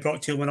halftime when he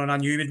brought Tillman on. I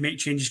knew he would make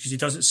changes because he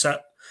doesn't sit.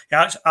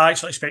 I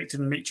actually expected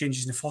him to make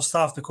changes in the first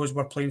half because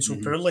we're playing so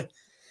poorly.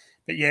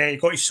 But yeah, he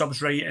got his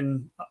subs right,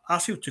 and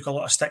Arfield took a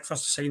lot of stick for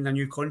signing a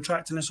new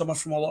contract in the summer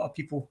from a lot of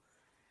people,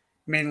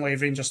 mainly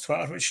Rangers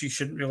Twitter, which you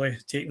shouldn't really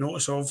take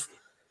notice of.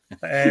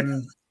 But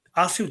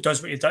Arfield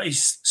does what he does.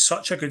 He's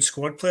such a good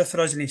squad player for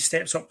us, and he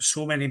steps up with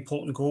so many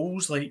important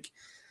goals. Like,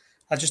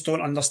 I just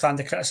don't understand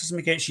the criticism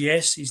he gets.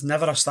 Yes, he's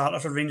never a starter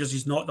for Rangers.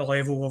 He's not the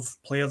level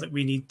of player that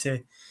we need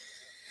to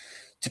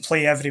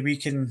play every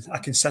week and a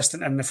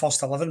consistent in the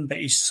first 11, but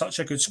he's such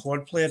a good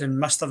squad player,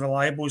 and Mr.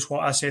 Reliable is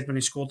what I said when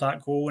he scored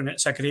that goal, and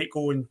it's a great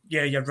goal. And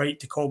yeah, you're right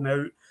to call him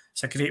out.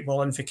 It's a great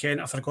ball in for Kent.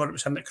 I forgot it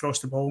was him that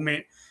crossed the ball,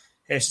 mate.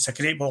 Yes, it's a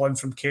great ball in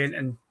from Kent,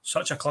 and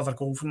such a clever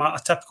goal from that.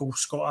 A typical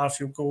Scott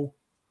Arfield goal.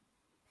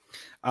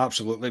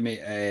 Absolutely,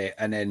 mate.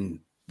 And then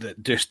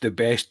just the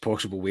best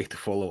possible way to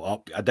follow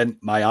up.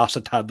 My arse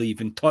had hardly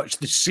even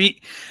touched the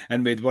seat,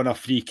 and we'd won a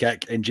free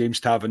kick, and James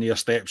Tavernier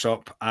steps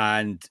up,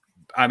 and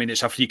I mean,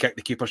 it's a free kick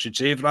the keeper should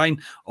save,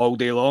 Ryan, all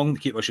day long. The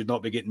keeper should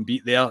not be getting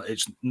beat there.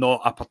 It's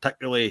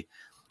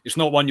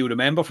not one you'll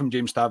remember from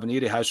James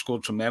Tavernier. He has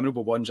scored some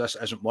memorable ones. This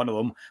isn't one of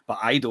them, but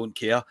I don't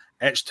care.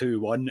 It's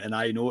 2-1, and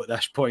I know at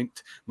this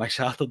point my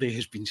Saturday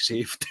has been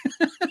saved.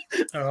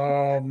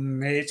 Oh,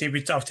 mate,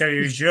 I'll tell you,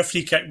 it was your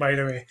free kick, by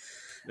the way.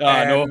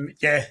 I know.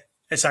 Yeah,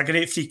 it's a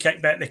great free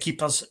kick, but the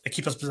keeper's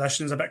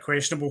position is a bit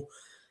questionable.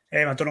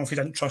 I don't know if he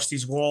didn't trust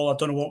his wall. I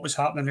don't know what was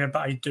happening there,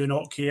 but I do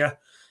not care.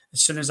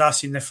 As soon as I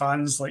seen the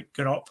fans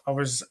going up, I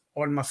was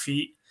on my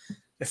feet.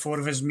 The four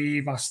of us,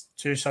 me, my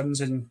two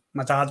sons, and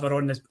my dad were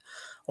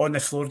on the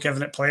floor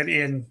giving it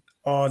plenty, and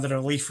the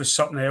relief was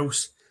something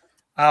else,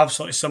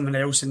 absolutely something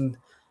else. And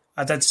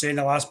I did say in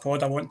the last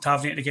pod I want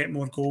Tavernier to get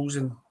more goals.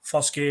 In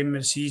first game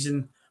of the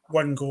season,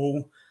 1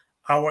 goal.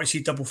 I want to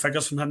see double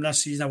figures from him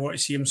this season. I want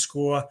to see him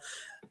score,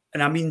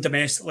 and I mean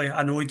domestically.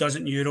 I know he does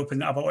it in Europe,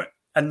 and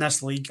in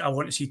this league, I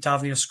want to see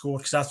Tavernier score,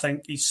 because I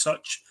think he's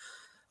such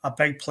a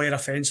big player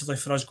offensively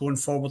for us going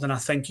forward, and I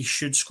think he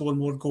should score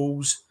more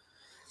goals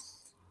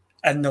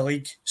in the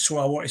league. So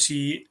I want to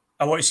see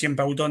him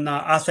build on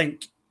that. I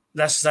think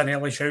this is an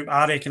early shout.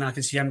 I reckon I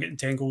can see him getting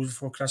 10 goals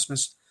before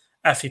Christmas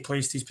if he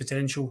plays to his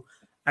potential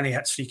and he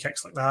hits free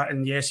kicks like that.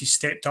 And yes, he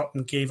stepped up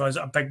and gave us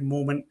a big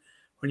moment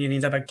when you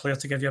need a big player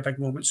to give you a big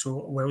moment.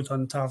 So well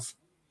done, Tav.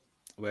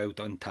 Well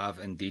done, Tav,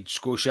 indeed.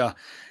 Scotia,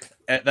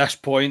 at this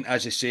point,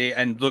 as I say,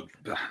 and look,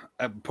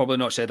 I've probably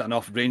not said it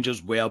enough,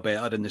 Rangers were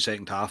better in the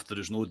second half. There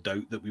is no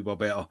doubt that we were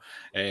better.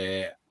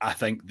 I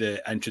think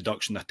the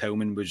introduction of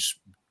Tillman was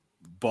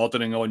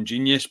bordering on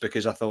genius,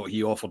 because I thought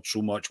he offered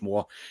so much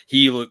more.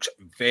 He looks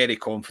very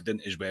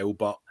confident as well,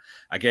 but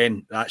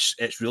again,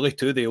 it's really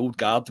to the old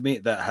guard,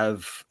 mate, that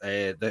have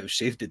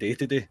saved the day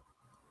today.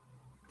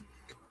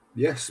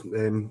 Yes.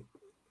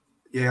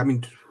 I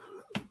mean,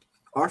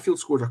 Arfield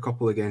scored a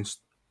couple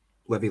against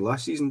Livy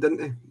last season,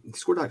 didn't he? He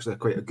scored actually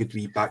quite a good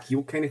wee back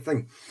heel kind of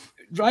thing.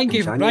 Ryan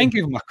gave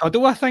him a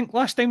cuddle, I think,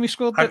 last time we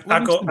scored. I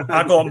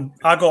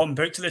got him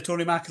booked to the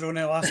Tony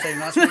Macaroni last time.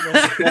 That's what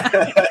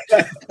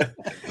it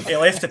was. He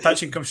left the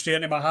pitch and come straight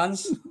into my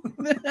hands.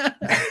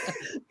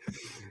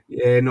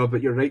 Yeah, no,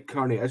 but you're right,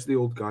 Carney. It is the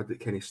old guard that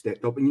kind of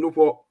stepped up. And you know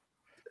what?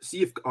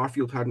 See if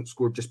Arfield hadn't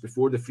scored just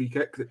before the free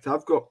kick that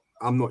Tav got,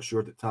 I'm not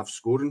sure that Tav's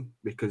scoring,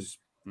 because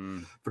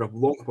for a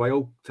long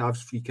while,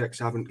 Tav's free kicks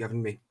haven't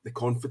given me the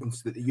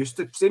confidence that they used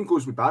to. Same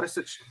goes with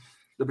Barisic.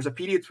 There was a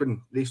period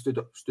when they stood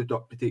up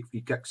to take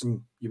free kicks,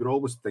 and you were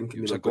always thinking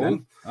it was they a were goal.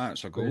 going.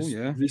 It's a goal,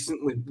 yeah.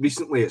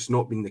 Recently, it's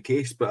not been the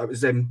case, but it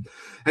was. I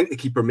think the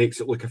keeper makes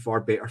it look a far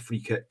better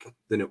free kick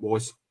than it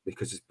was,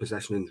 because his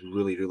positioning is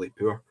really, really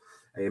poor.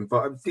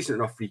 But a decent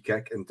enough free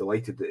kick, and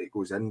delighted that it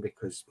goes in,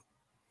 because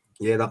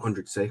that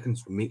 100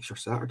 seconds makes your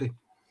Saturday.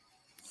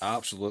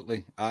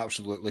 Absolutely.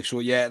 So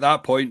yeah, at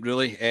that point,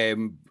 really,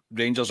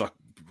 Rangers are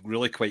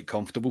really quite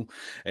comfortable.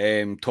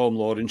 Tom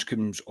Lawrence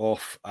comes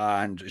off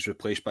and is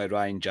replaced by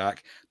Ryan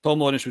Jack. Tom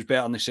Lawrence was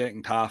better in the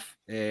second half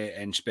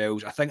in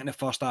spells. I think in the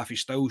first half he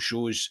still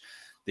shows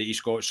that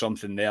he's got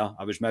something there.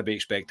 I was maybe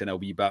expecting a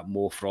wee bit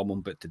more from him,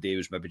 but today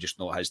was maybe just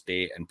not his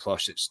day. And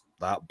plus, it's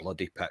that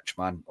bloody pitch,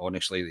 man.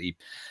 Honestly,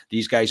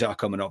 these guys that are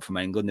coming up from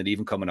England and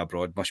even coming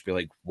abroad must be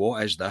like,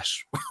 what is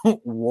this?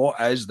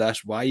 What is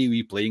this? Why are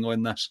we playing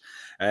on this?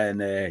 And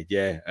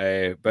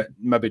but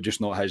maybe just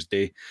not his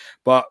day.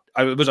 But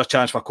it was a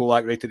chance for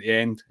Kolak right at the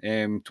end,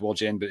 towards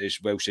the end, but it's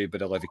well saved by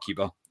the Levy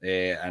keeper.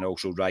 And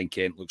also Ryan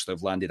Kent looks to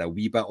have landed a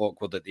wee bit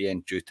awkward at the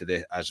end due to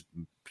the, as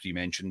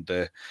pre-mentioned,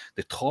 the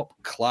top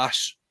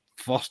class,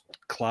 first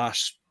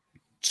class,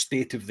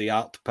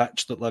 state-of-the-art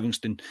pitch that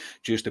Livingston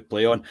choose to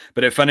play on.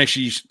 But it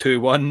finishes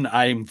 2-1.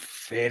 I'm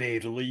very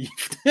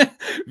relieved.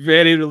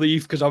 Very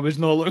relieved, because I was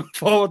not looking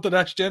forward to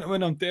this,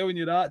 gentlemen. I'm telling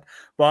you that.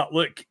 But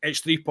look,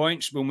 it's 3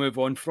 points. We'll move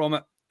on from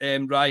it,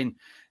 Ryan.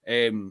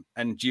 And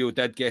Gio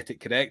did get it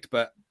correct,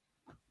 but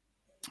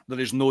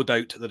there is no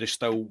doubt there is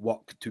still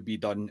work to be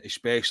done,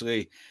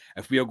 especially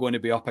if we are going to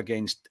be up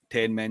against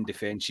 10-men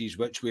defences,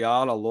 which we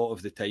are a lot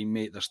of the time,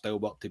 mate. There's still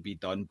work to be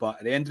done. But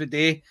at the end of the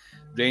day,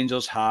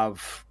 Rangers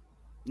have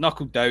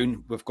knuckled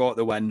down. We've got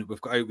the win. We've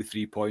got out with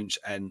 3 points,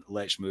 and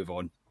let's move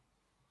on.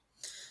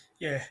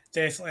 Yeah,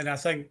 definitely. And I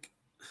think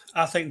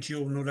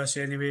Gio will know this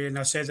anyway. And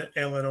I said it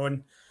earlier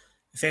on.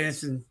 If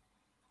anything,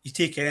 you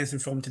take anything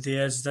from today,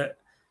 is that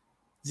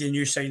the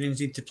new signings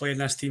need to play in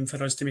this team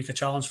for us to make a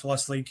challenge for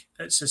this league.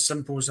 It's as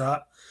simple as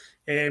that.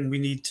 We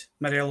need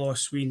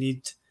Morelos, we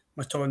need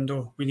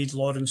Matondo, we need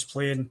Lawrence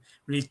playing,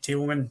 we need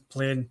Tillman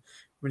playing,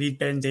 we need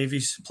Ben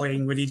Davies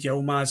playing, we need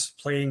Yilmaz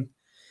playing.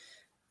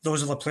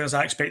 Those are the players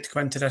I expect to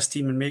come into this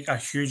team and make a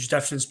huge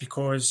difference,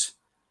 because,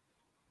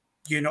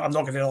 I'm not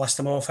going to list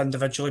them off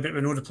individually, but we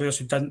know the players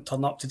who didn't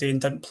turn up today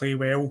and didn't play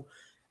well.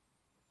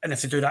 And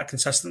if they do that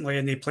consistently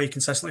and they play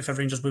consistently for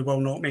Rangers, we will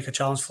not make a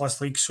challenge for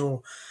this league.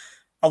 So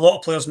a lot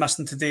of players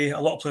missing today, a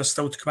lot of players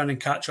still to come in and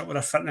catch up with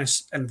their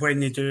fitness. And when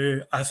they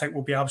do, I think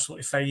we'll be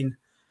absolutely fine.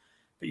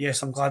 But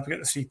yes, I'm glad we got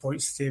the 3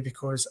 points today,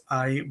 because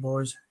I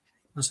was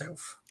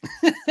myself.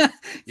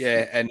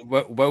 Yeah, and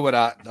while we're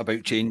at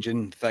about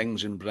changing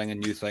things and bringing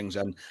new things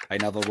in, I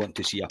never want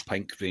to see a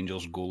pink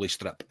Rangers goalie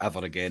strip ever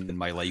again in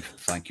my life.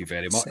 Thank you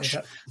very much.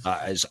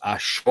 That is a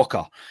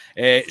shocker.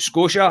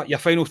 Scotia, your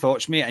final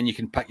thoughts, mate, and you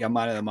can pick your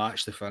man of the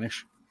match to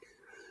finish.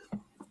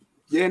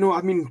 Yeah, no,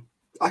 I mean,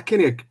 I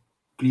kind of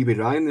agree with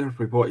Ryan there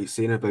with what he's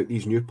saying about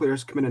these new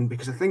players coming in,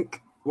 because I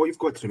think what you've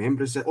got to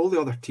remember is that all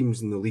the other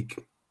teams in the league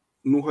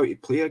know how to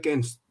play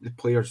against the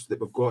players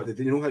that we've got.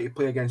 They know how to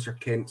play against your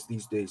Kents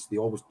these days. They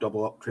always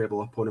double up,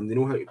 treble up on them. They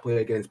know how to play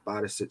against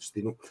Barisic.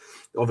 They know,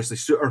 obviously,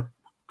 Suter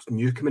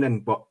new coming in,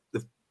 but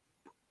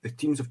the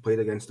teams have played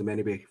against them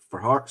anyway for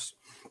Hearts.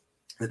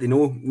 That they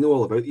know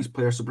all about these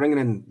players. So bringing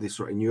in the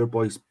sort of newer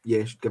boys,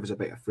 should give us a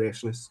bit of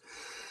freshness.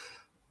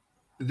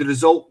 The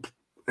result,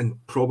 and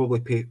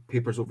probably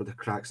papers over the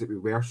cracks, that we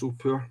were so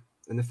poor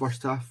in the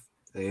first half,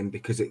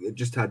 because it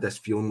just had this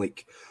feeling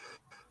like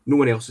no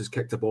one else has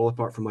kicked the ball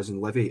apart from us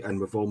and Livy, and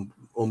we've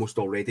almost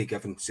already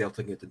given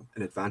Celtic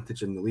an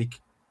advantage in the league.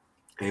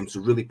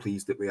 So really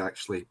pleased that we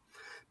actually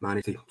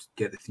managed to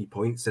get the 3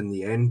 points in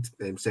the end.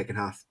 Second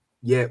half,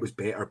 it was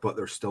better, but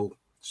there's still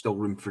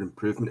room for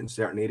improvement in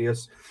certain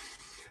areas.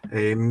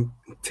 In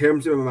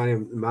terms of my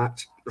man of the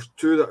match, there's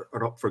two that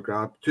are up for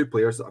grab, two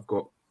players that I've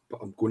got, but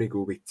I'm going to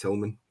go with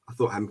Tillman. I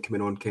thought him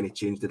coming on kind of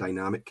changed the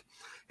dynamic,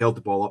 held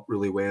the ball up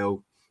really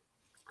well.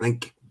 I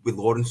think with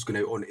Lawrence going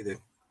out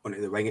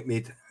onto the wing, it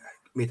made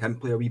him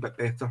play a wee bit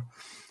better.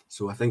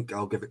 So I think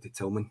I'll give it to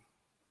Tillman.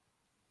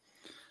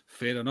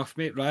 Fair enough,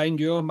 mate. Ryan,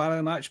 your man of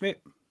the match, mate?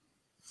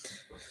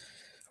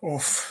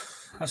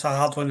 That's a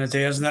hard one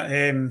today, isn't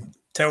it?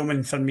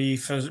 Tillman, for me,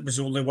 was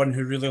the only one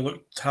who really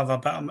looked to have a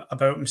bit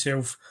about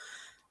himself.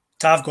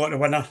 Tav got the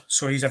winner,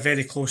 so he's a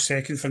very close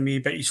second for me,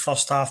 but his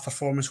first half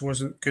performance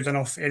wasn't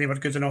anywhere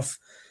good enough.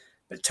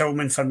 But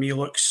Tillman, for me,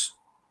 looks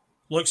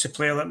the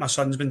player that my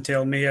son's been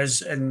telling me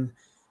is, and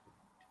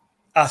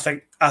I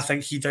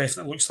think he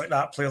definitely looks like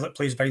that player that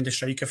plays behind the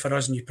striker for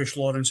us, and you push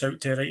Lawrence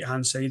out to the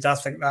right-hand side. I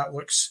think that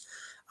looks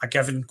a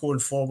given going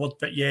forward.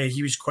 But yeah,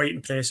 he was quite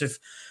impressive.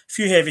 A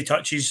few heavy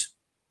touches,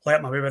 let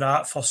him away with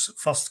that.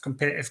 First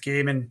competitive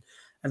game, and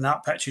And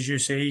that pitch, as you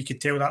say, you could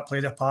tell that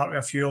played a part with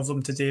a few of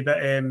them today.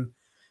 But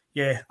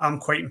yeah, I'm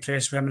quite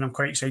impressed with him, and I'm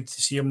quite excited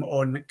to see him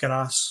on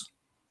grass.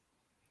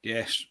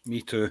 Yes,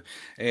 me too.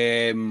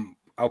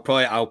 I'll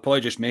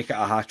probably just make it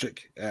a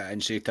hat-trick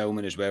and say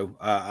Tillman as well.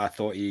 I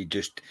thought he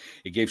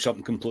gave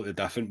something completely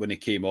different when he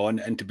came on.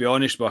 And to be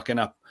honest,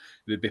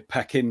 we'd be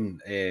picking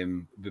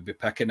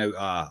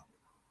out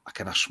a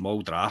kind of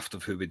small draft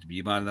of who would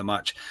be man of the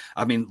match.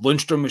 I mean,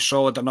 Lundstrom was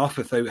solid enough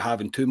without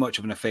having too much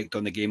of an effect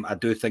on the game. I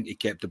do think he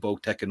kept the ball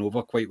ticking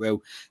over quite well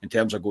in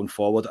terms of going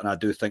forward, and I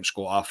do think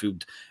Scott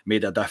Arfield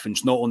made a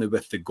difference, not only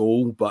with the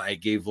goal, but it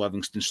gave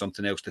Livingston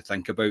something else to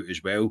think about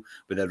as well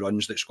with the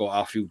runs that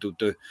Scott Arfield will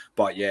do.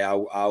 But yeah,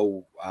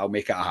 I'll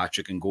make it a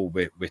hat-trick and go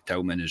with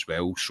Tillman as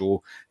well.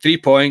 So 3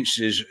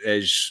 points is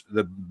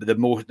the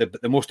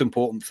most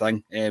important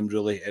thing.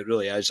 Really, it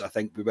really is. I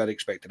think we were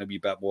expecting a wee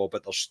bit more,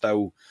 but there's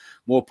still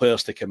more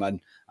players to come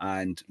in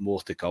and more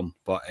to come.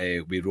 But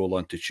we roll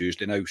on to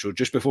Tuesday now. So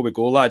just before we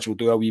go, lads, we'll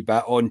do a wee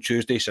bit on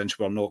Tuesday, since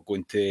we're not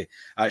going to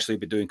actually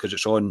be doing, because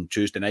it's on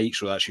Tuesday night,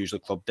 so that's usually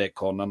Club Deck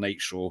Corner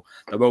night. So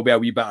there will be a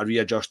wee bit of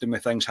readjusting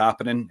with things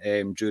happening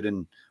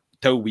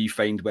till we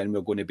find when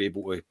we're going to be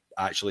able to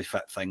actually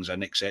fit things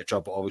in,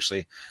 etc. But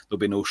obviously there'll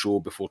be no show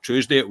before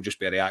Tuesday. It'll just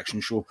be a reaction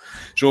show.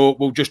 So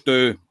we'll just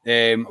do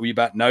a wee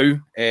bit now.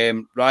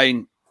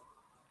 Ryan,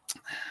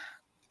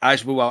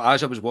 as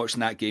I was watching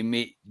that game,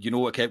 mate, you know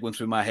what kept going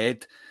through my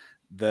head?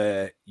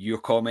 Your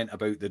comment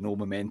about the no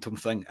momentum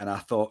thing, and I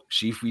thought,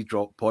 see if we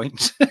drop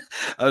points.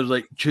 I was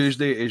like,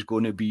 Tuesday is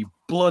going to be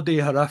bloody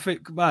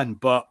horrific, man.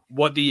 But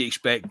what do you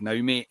expect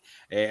now, mate?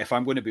 If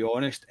I'm going to be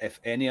honest, if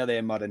any of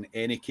them are in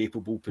any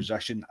capable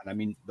position, and I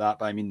mean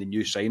the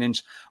new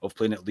signings, of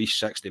playing at least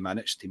 60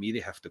 minutes, to me they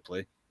have to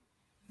play.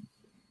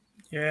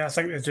 Yeah, I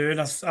think they do.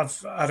 And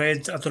I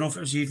read, I don't know if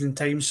it was Evening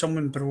Times,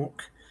 someone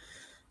broke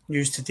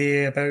news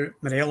today about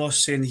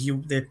Morelos saying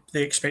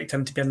they expect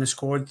him to be in the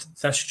squad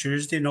this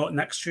Tuesday, not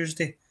next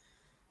Tuesday.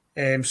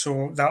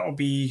 So that'll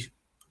be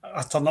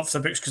a turn up for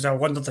the books, because I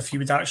wondered if he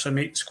would actually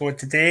make the squad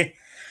today.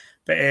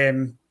 But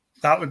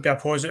that would be a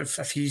positive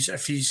if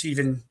he's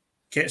even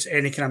gets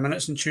any kind of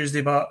minutes on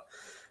Tuesday. But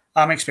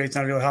I'm expecting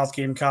a really hard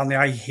game, Carney.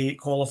 I hate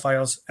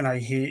qualifiers, and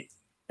I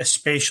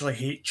especially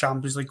hate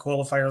Champions League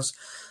qualifiers.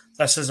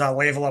 This is a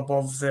level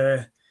above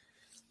the...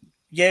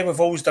 Yeah, we've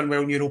always done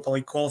well in Europa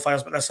League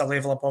qualifiers, but this is a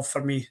level above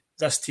for me.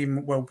 This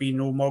team will be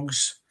no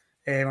mugs.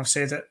 I've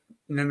said it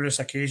numerous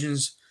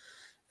occasions.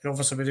 And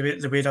obviously,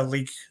 the way the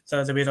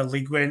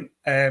league went,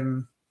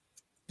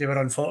 they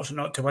were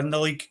unfortunate not to win the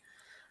league.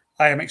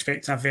 I am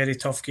expecting a very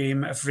tough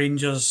game. I'll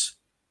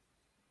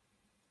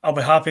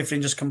be happy if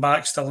Rangers come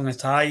back still in a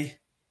tie.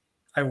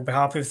 I will be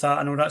happy with that.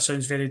 I know that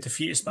sounds very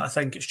defeatist, but I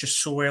think it's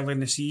just so early in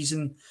the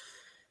season.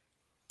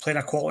 Playing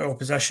a quality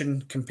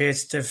opposition,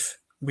 competitive.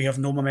 We have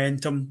no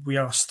momentum. We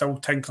are still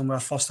tinkering with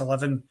our first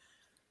 11.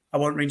 I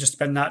want Rangers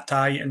to win that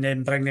tie and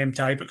then bring them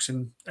tiebooks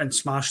and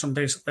smash them,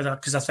 basically,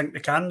 because I think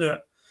they can do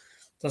it.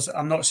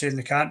 I'm not saying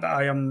they can't, but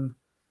I'm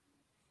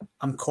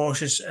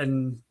cautious,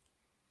 and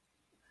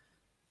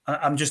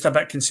I'm just a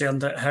bit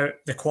concerned at how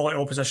the quality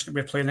opposition that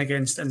we're playing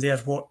against, and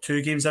they're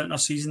 2 games out in our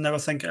season now, I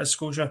think it is,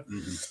 Scotia.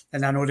 Mm-hmm.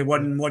 And I know they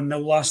won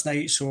 1-0 last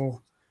night,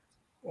 so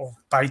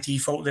by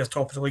default they're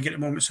top of the league at the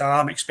moment. So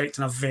I'm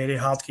expecting a very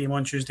hard game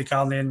on Tuesday,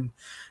 Carney, and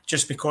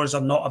just because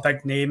they're not a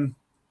big name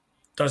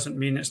doesn't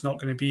mean it's not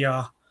going to be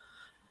a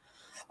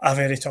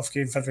very tough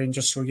game for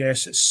Rangers. So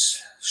yes,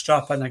 it's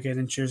strap in again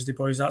on Tuesday,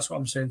 boys. That's what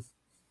I'm saying.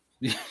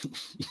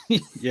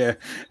 Yeah,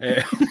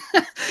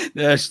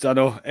 yes, I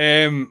know.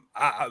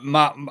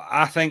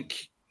 I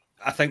think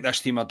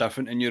this team are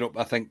different in Europe.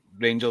 I think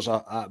Rangers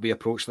we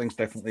approach things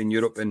differently in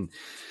Europe, and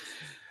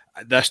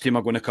this team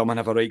are going to come and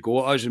have a right go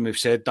at us. And we've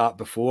said that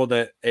before,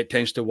 that it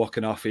tends to work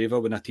in our favour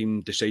when a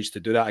team decides to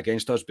do that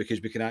against us, because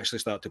we can actually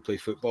start to play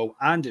football,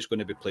 and it's going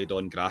to be played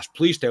on grass.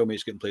 Please tell me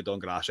it's getting played on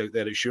grass out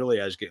there. It surely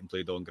is getting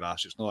played on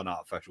grass. It's not an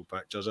artificial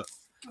pitch, is it?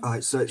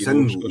 It's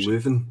in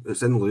Leuven.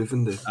 It's in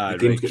Leuven. The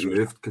game's getting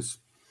moved because...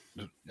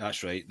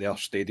 That's right. Their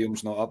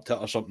stadium's not up to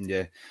it or something.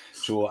 Yeah.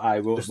 So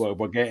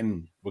we're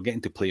getting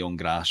to play on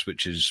grass,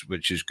 which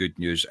is good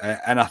news.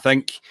 And I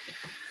think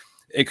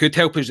it could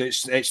help us.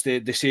 It's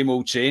the same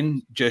old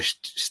saying: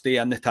 just stay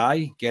in the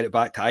tie, get it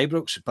back to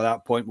Ibrox. By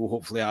that point, we'll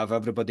hopefully have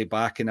everybody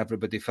back and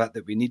everybody fit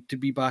that we need to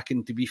be back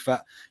and to be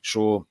fit.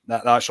 So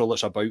that's all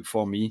it's about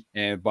for me.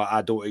 But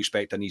I don't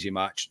expect an easy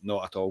match,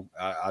 not at all.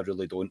 I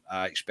really don't.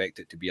 I expect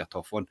it to be a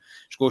tough one.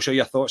 Scotia,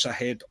 your thoughts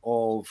ahead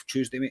of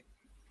Tuesday, mate?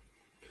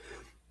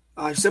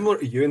 Similar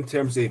to you in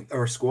terms of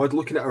our squad.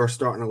 Looking at our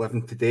starting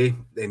 11 today,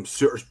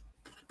 Suter's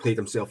played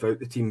himself out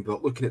the team,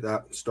 but looking at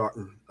that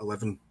starting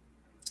 11,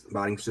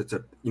 barring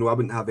Suter, I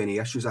wouldn't have any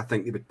issues. I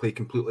think they would play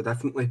completely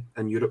differently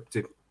in Europe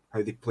to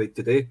how they played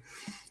today.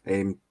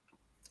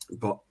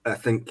 But I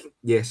think,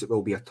 yes, it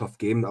will be a tough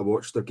game. I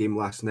watched their game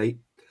last night.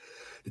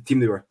 The team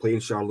they were playing,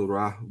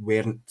 Charleroi,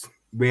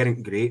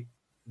 weren't great.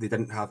 They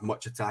didn't have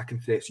much attacking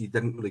threats, so you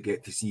didn't really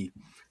get to see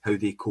how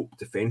they coped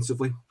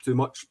defensively too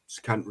much. So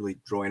you can't really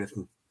draw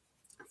anything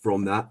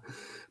from that.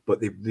 But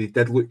they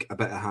did look a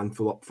bit of a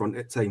handful up front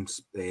at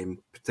times,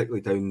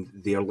 particularly down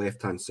their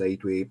left-hand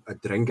side where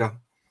Adringa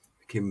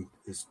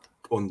is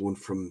on loan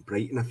from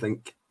Brighton, I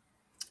think,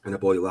 and a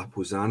boy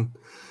Lapozan.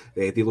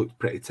 They looked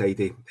pretty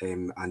tidy,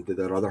 and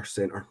their other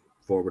centre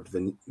forward,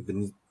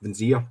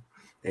 Vinzia,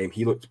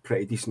 he looked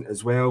pretty decent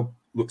as well.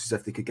 Looks as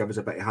if they could give us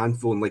a bit of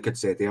handful. And like I'd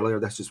said earlier,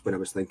 this is when I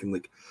was thinking,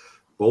 like,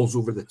 balls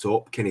over the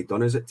top. Kenny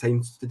done us at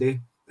times today,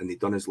 and they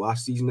done us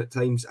last season at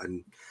times,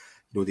 and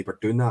they were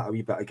doing that a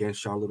wee bit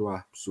against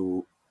Charleroi,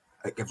 so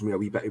it gives me a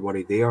wee bit of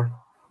worry there.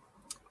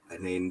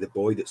 And then the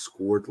boy that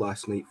scored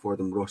last night for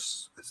them,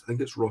 Ross, I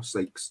think it's Ross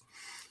Sykes.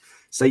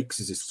 Sykes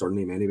is his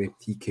surname anyway.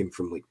 He came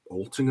from like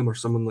Altrincham or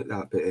something like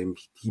that, but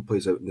he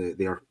plays out in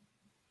their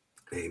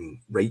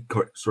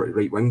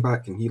right wing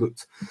back, and he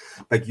looked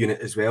big unit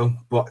as well.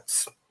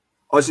 But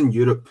us in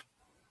Europe,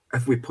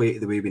 if we play it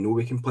the way we know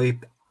we can play,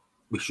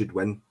 we should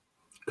win.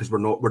 Because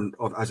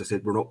as I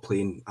said, we're not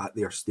playing at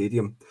their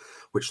stadium,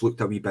 which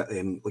looked a wee bit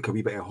like a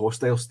wee bit of a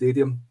hostile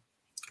stadium,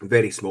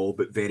 very small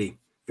but very,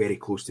 very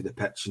close to the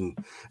pitch and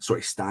sort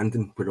of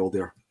standing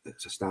where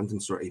it's a standing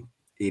sort of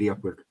area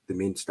where the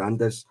main stand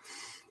is.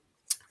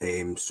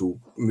 So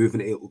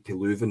moving it to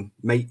Leuven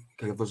might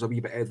give us a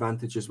wee bit of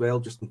advantage as well,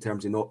 just in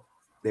terms of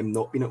them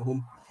not being at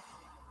home.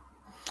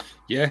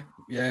 Yeah,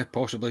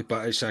 possibly.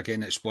 But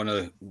it's one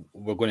of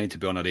we're going to need to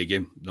be on our A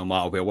game no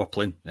matter where we're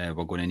playing.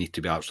 We're going to need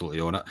to be absolutely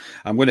on it.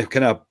 I'm going to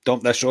kind of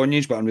dump this on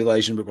you, but I'm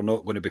realising that we're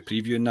not going to be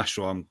previewing this.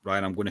 So I'm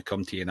going to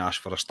come to you and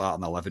ask for a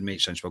starting 11, mate,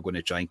 since we're going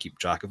to try and keep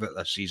track of it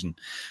this season.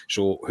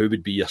 So who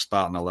would be your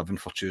starting 11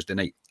 for Tuesday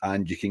night?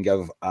 And you can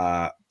give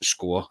a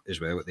score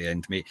as well at the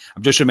end, mate.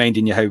 I'm just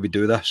reminding you how we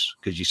do this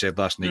because you said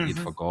last night you'd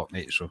forgot,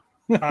 mate. So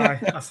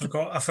I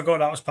forgot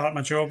that was part of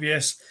my job.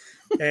 Yes.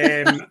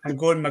 I'm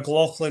going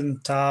McLaughlin,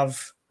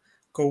 Tav,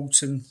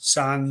 Goldson,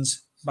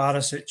 Sands,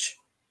 Barisic,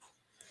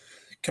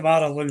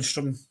 Kamara,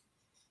 Lundstrom,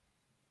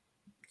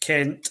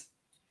 Kent,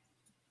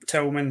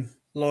 Tillman,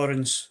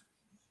 Lawrence,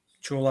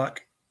 Cholak.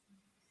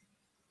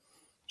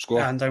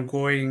 Score. And I'm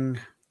going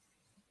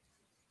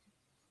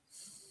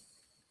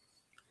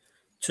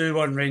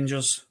 2-1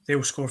 Rangers.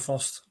 They'll score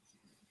first.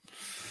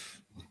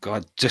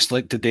 God, just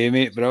like today,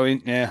 mate.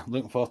 Brilliant. Yeah,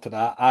 looking forward to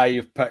that.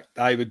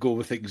 I would go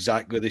with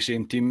exactly the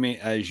same team, mate,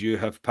 as you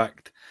have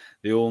picked.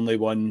 The only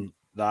one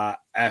that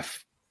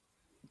if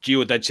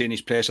Gio did say in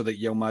his presser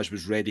that Yilmaz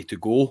was ready to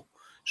go.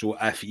 So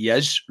if he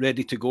is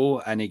ready to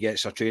go and he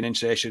gets a training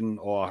session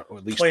or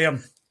at least play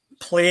him.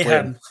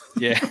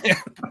 Yeah,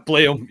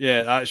 play him.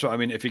 Yeah, that's what I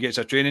mean. If he gets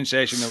a training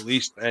session at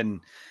least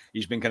and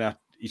he's kind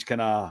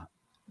of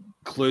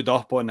clued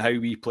up on how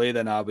we play,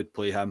 then I would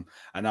play him.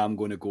 And I'm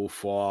going to go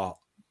for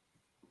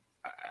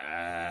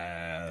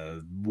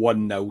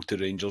 1-0 to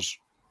Rangers.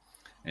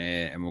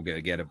 And we'll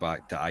get it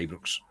back to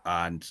Ibrox.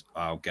 And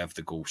I'll give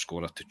the goal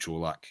scorer to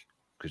Cholak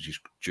because he's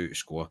due to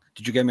score.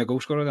 Did you give me a goal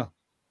scorer there?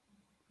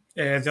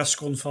 They're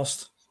scoring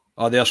first.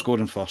 Oh, they're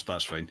scoring first.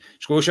 That's fine.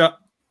 Scotia.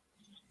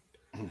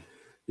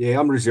 Yeah,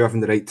 I'm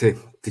reserving the right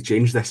to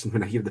change this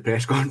when I hear the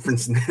press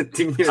conference. And the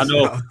team I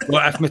know.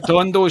 Well, if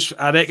Matondo's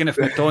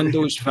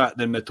fit,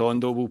 then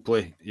Matondo will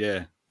play.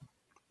 Yeah.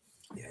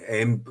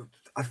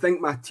 I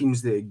think my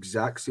team's the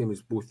exact same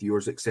as both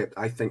yours, except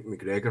I think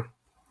McGregor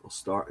will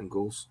start in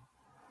goals.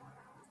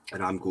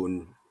 And I'm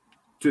going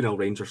 2-0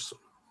 Rangers.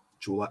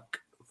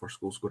 Cholak, first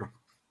goal scorer.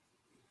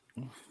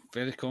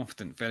 Very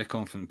confident.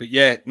 But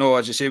yeah, no,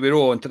 as I say, we're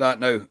all onto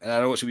that now. And I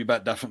know it's a wee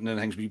bit different than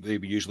things we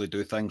usually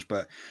do things,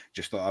 but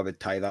just thought I would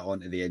tie that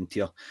onto the end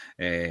tier.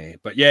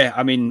 But yeah,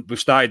 I mean, we've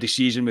started the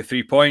season with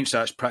 3 points.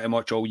 That's pretty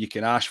much all you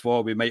can ask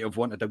for. We might have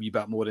wanted a wee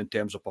bit more in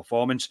terms of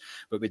performance,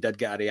 but we did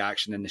get a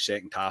reaction in the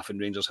second half and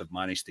Rangers have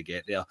managed to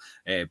get there.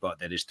 But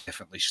there is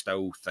definitely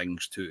still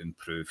things to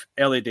improve.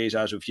 Early days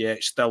as of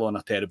yet, still on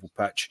a terrible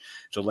pitch.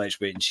 So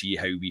let's wait and see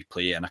how we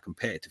play in a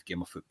competitive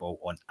game of football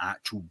on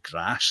actual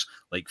grass,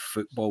 like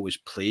football was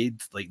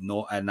played, like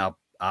not in a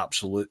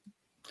absolute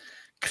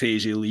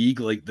crazy league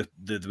like the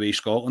way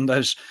Scotland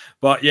is.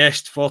 But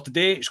yes, for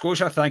today,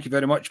 Scotia, thank you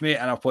very much, mate,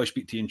 and I'll probably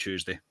speak to you on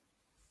Tuesday.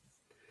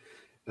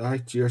 Aye,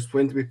 cheers.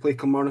 When do we play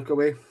Kilmarnock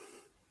away?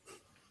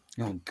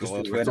 Oh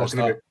God, we're talking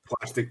about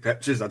plastic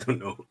pitches. I don't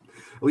know.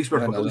 At least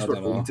we're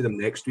home to them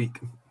next week.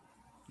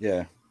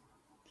 Yeah,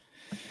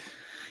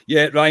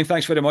 Ryan,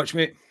 thanks very much,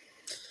 mate.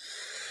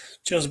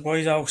 Cheers,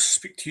 boys. I'll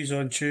speak to you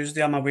on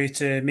Tuesday. I'm away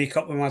to make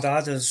up with my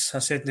dad. As I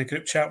said in the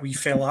group chat, we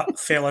fell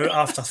out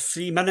after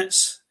 3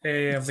 minutes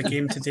of the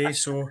game today.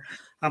 So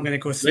I'm going to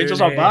go through.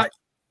 Rangers are back.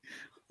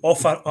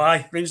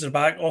 Rangers are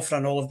back. Offer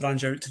an olive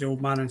branch out to the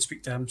old man and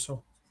speak to him.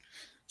 So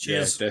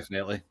cheers. Yeah,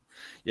 definitely.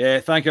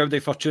 Yeah, thank you everybody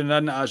for tuning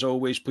in. As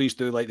always, please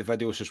do like the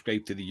video,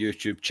 subscribe to the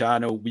YouTube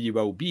channel. We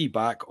will be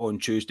back on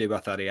Tuesday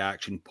with a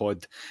reaction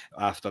pod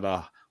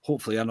after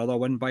hopefully another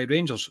win by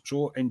Rangers.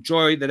 So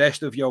enjoy the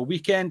rest of your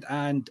weekend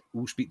and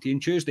we'll speak to you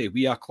on Tuesday.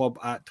 We are Club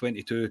at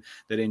 22,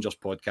 the Rangers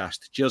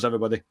podcast. Cheers,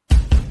 everybody.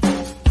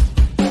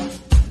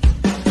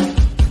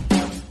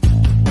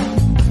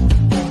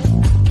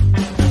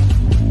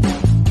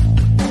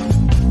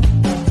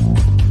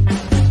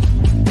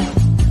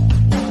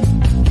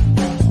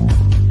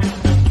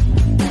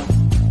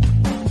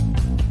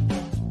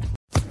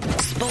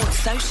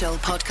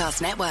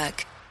 Podcast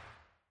Network.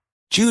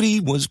 Judy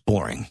was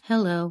boring.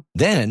 Hello.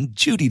 Then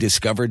Judy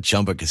discovered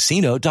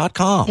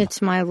ChumbaCasino.com.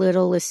 It's my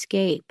little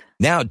escape.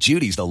 Now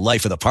Judy's the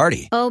life of the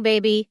party. Oh,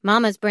 baby,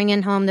 mama's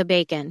bringing home the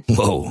bacon.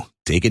 Whoa,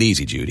 take it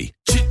easy, Judy.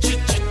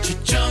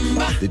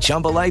 The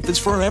Chumba life is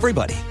for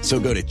everybody. So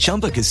go to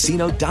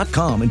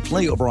ChumbaCasino.com and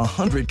play over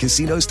 100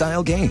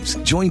 casino-style games.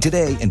 Join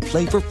today and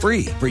play for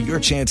free for your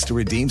chance to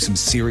redeem some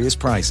serious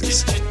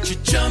prizes.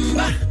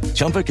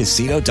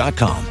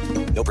 ChumbaCasino.com.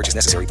 No purchase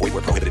necessary. Void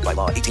where prohibited by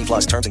law. 18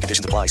 plus terms and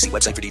conditions apply. See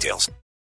website for details.